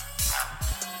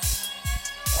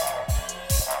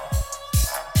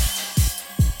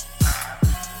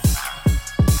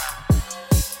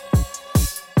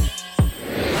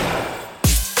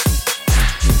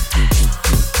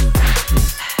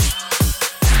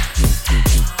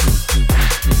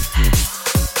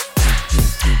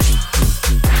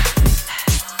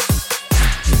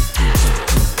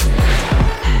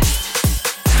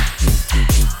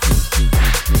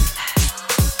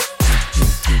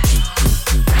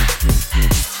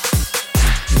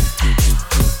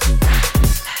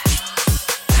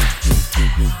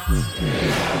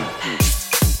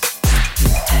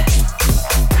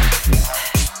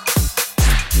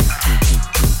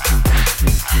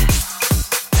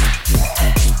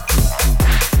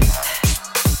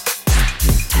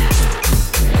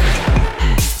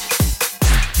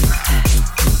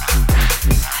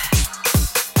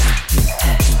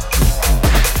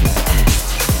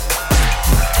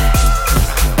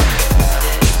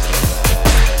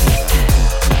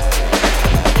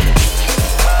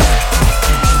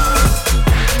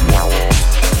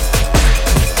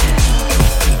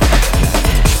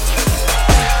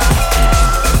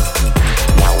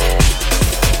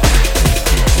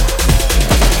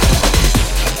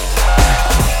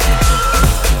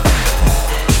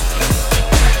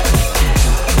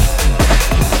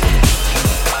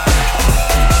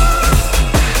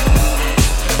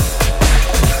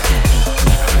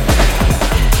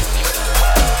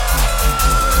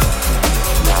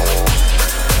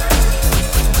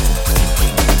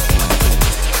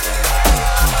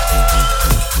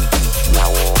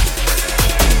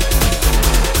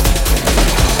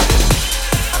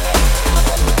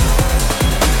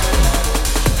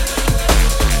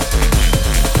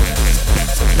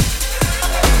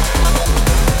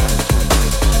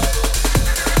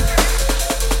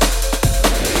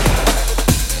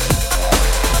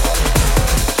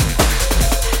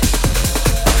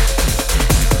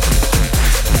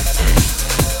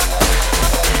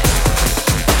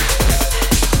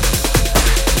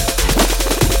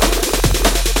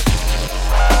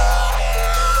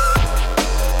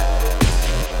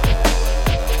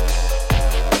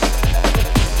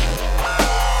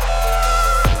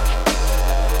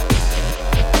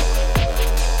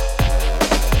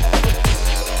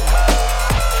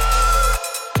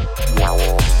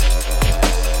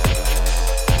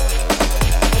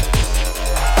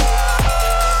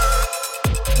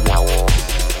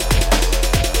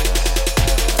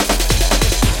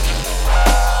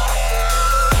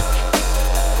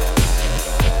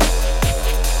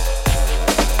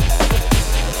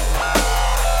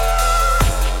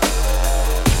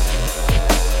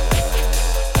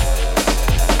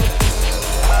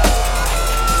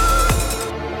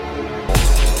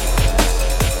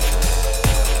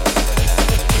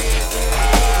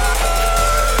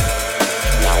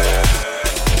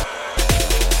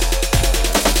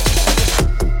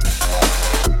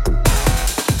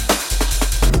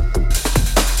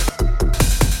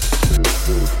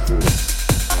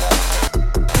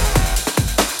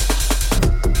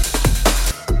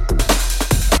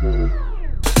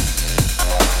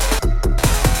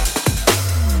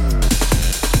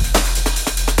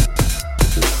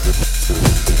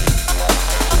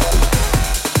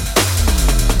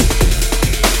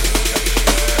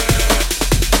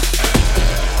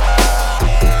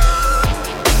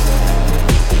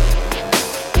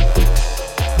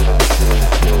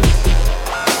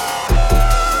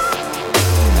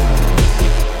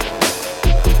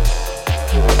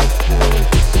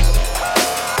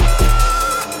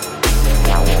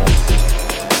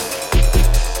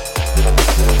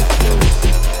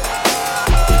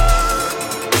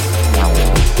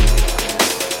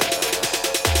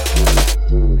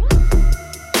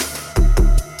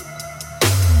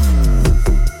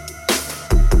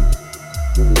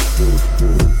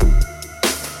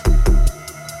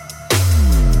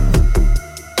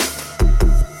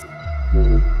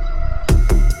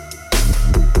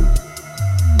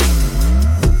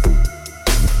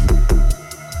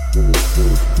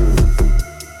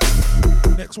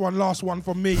 one, last one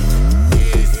from me.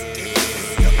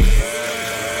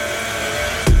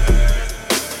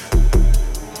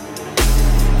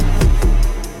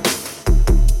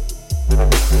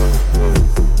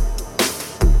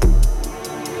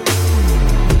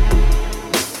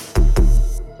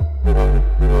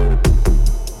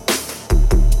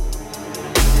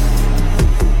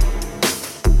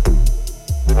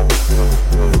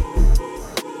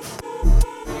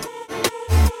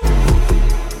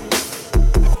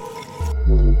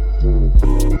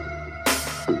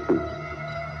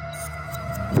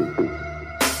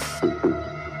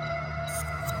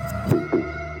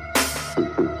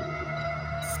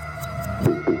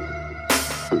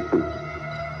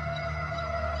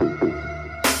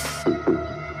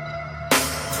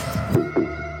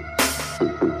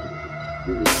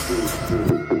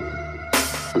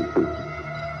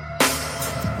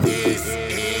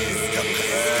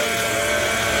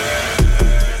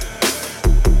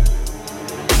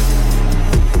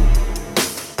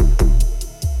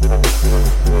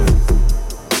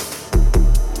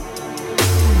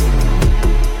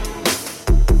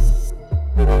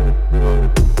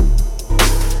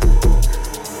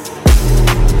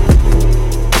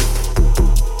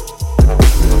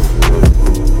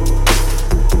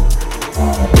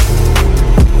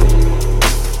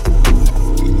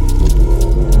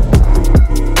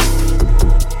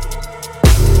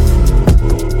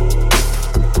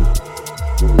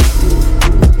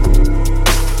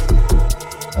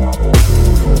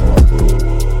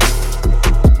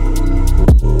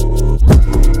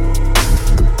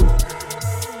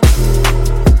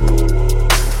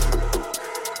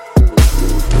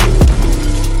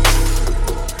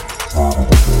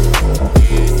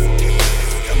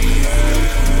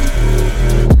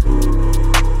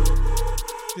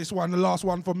 This one, the last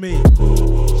one for me.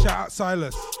 Shout out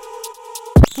Silas.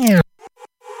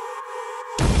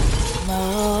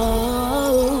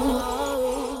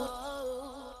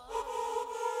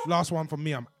 Last one for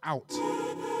me, I'm out.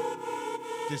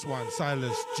 This one,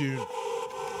 Silas, June.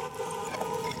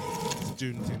 It's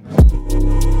June thing.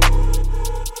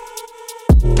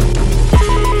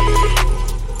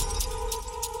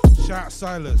 Shout out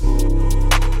Silas.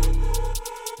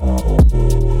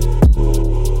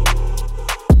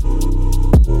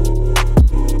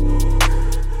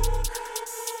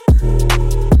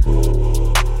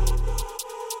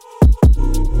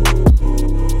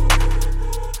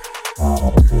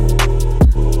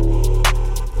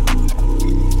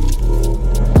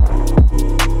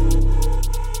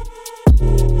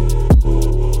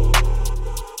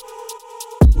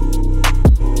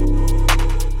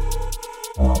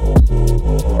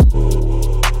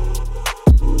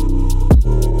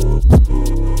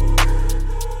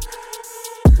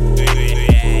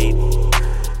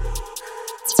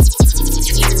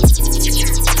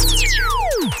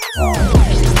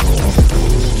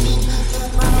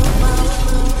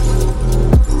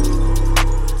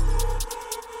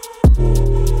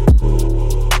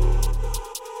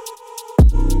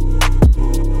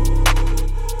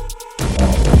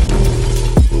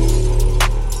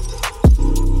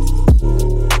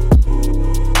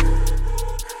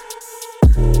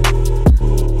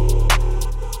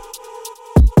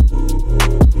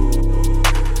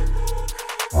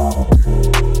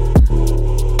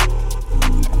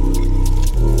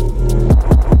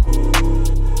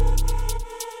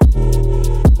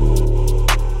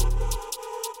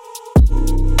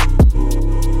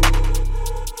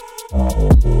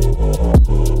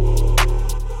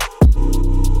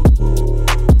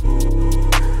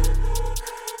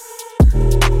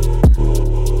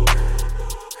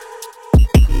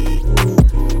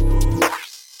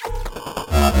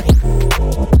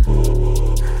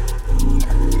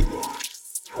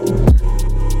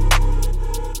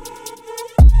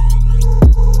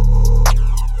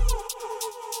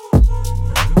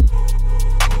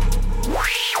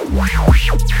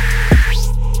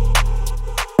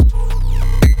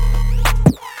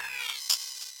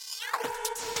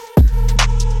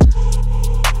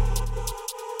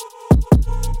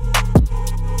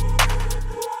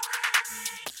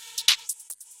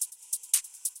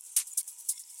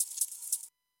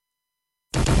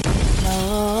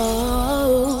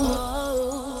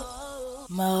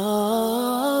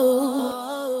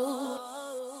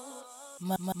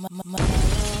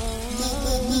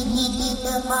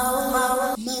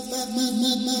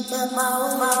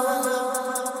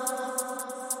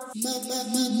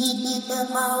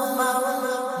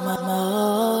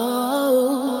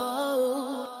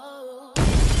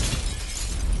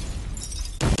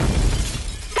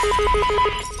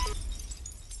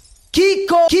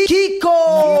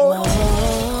 Kiko.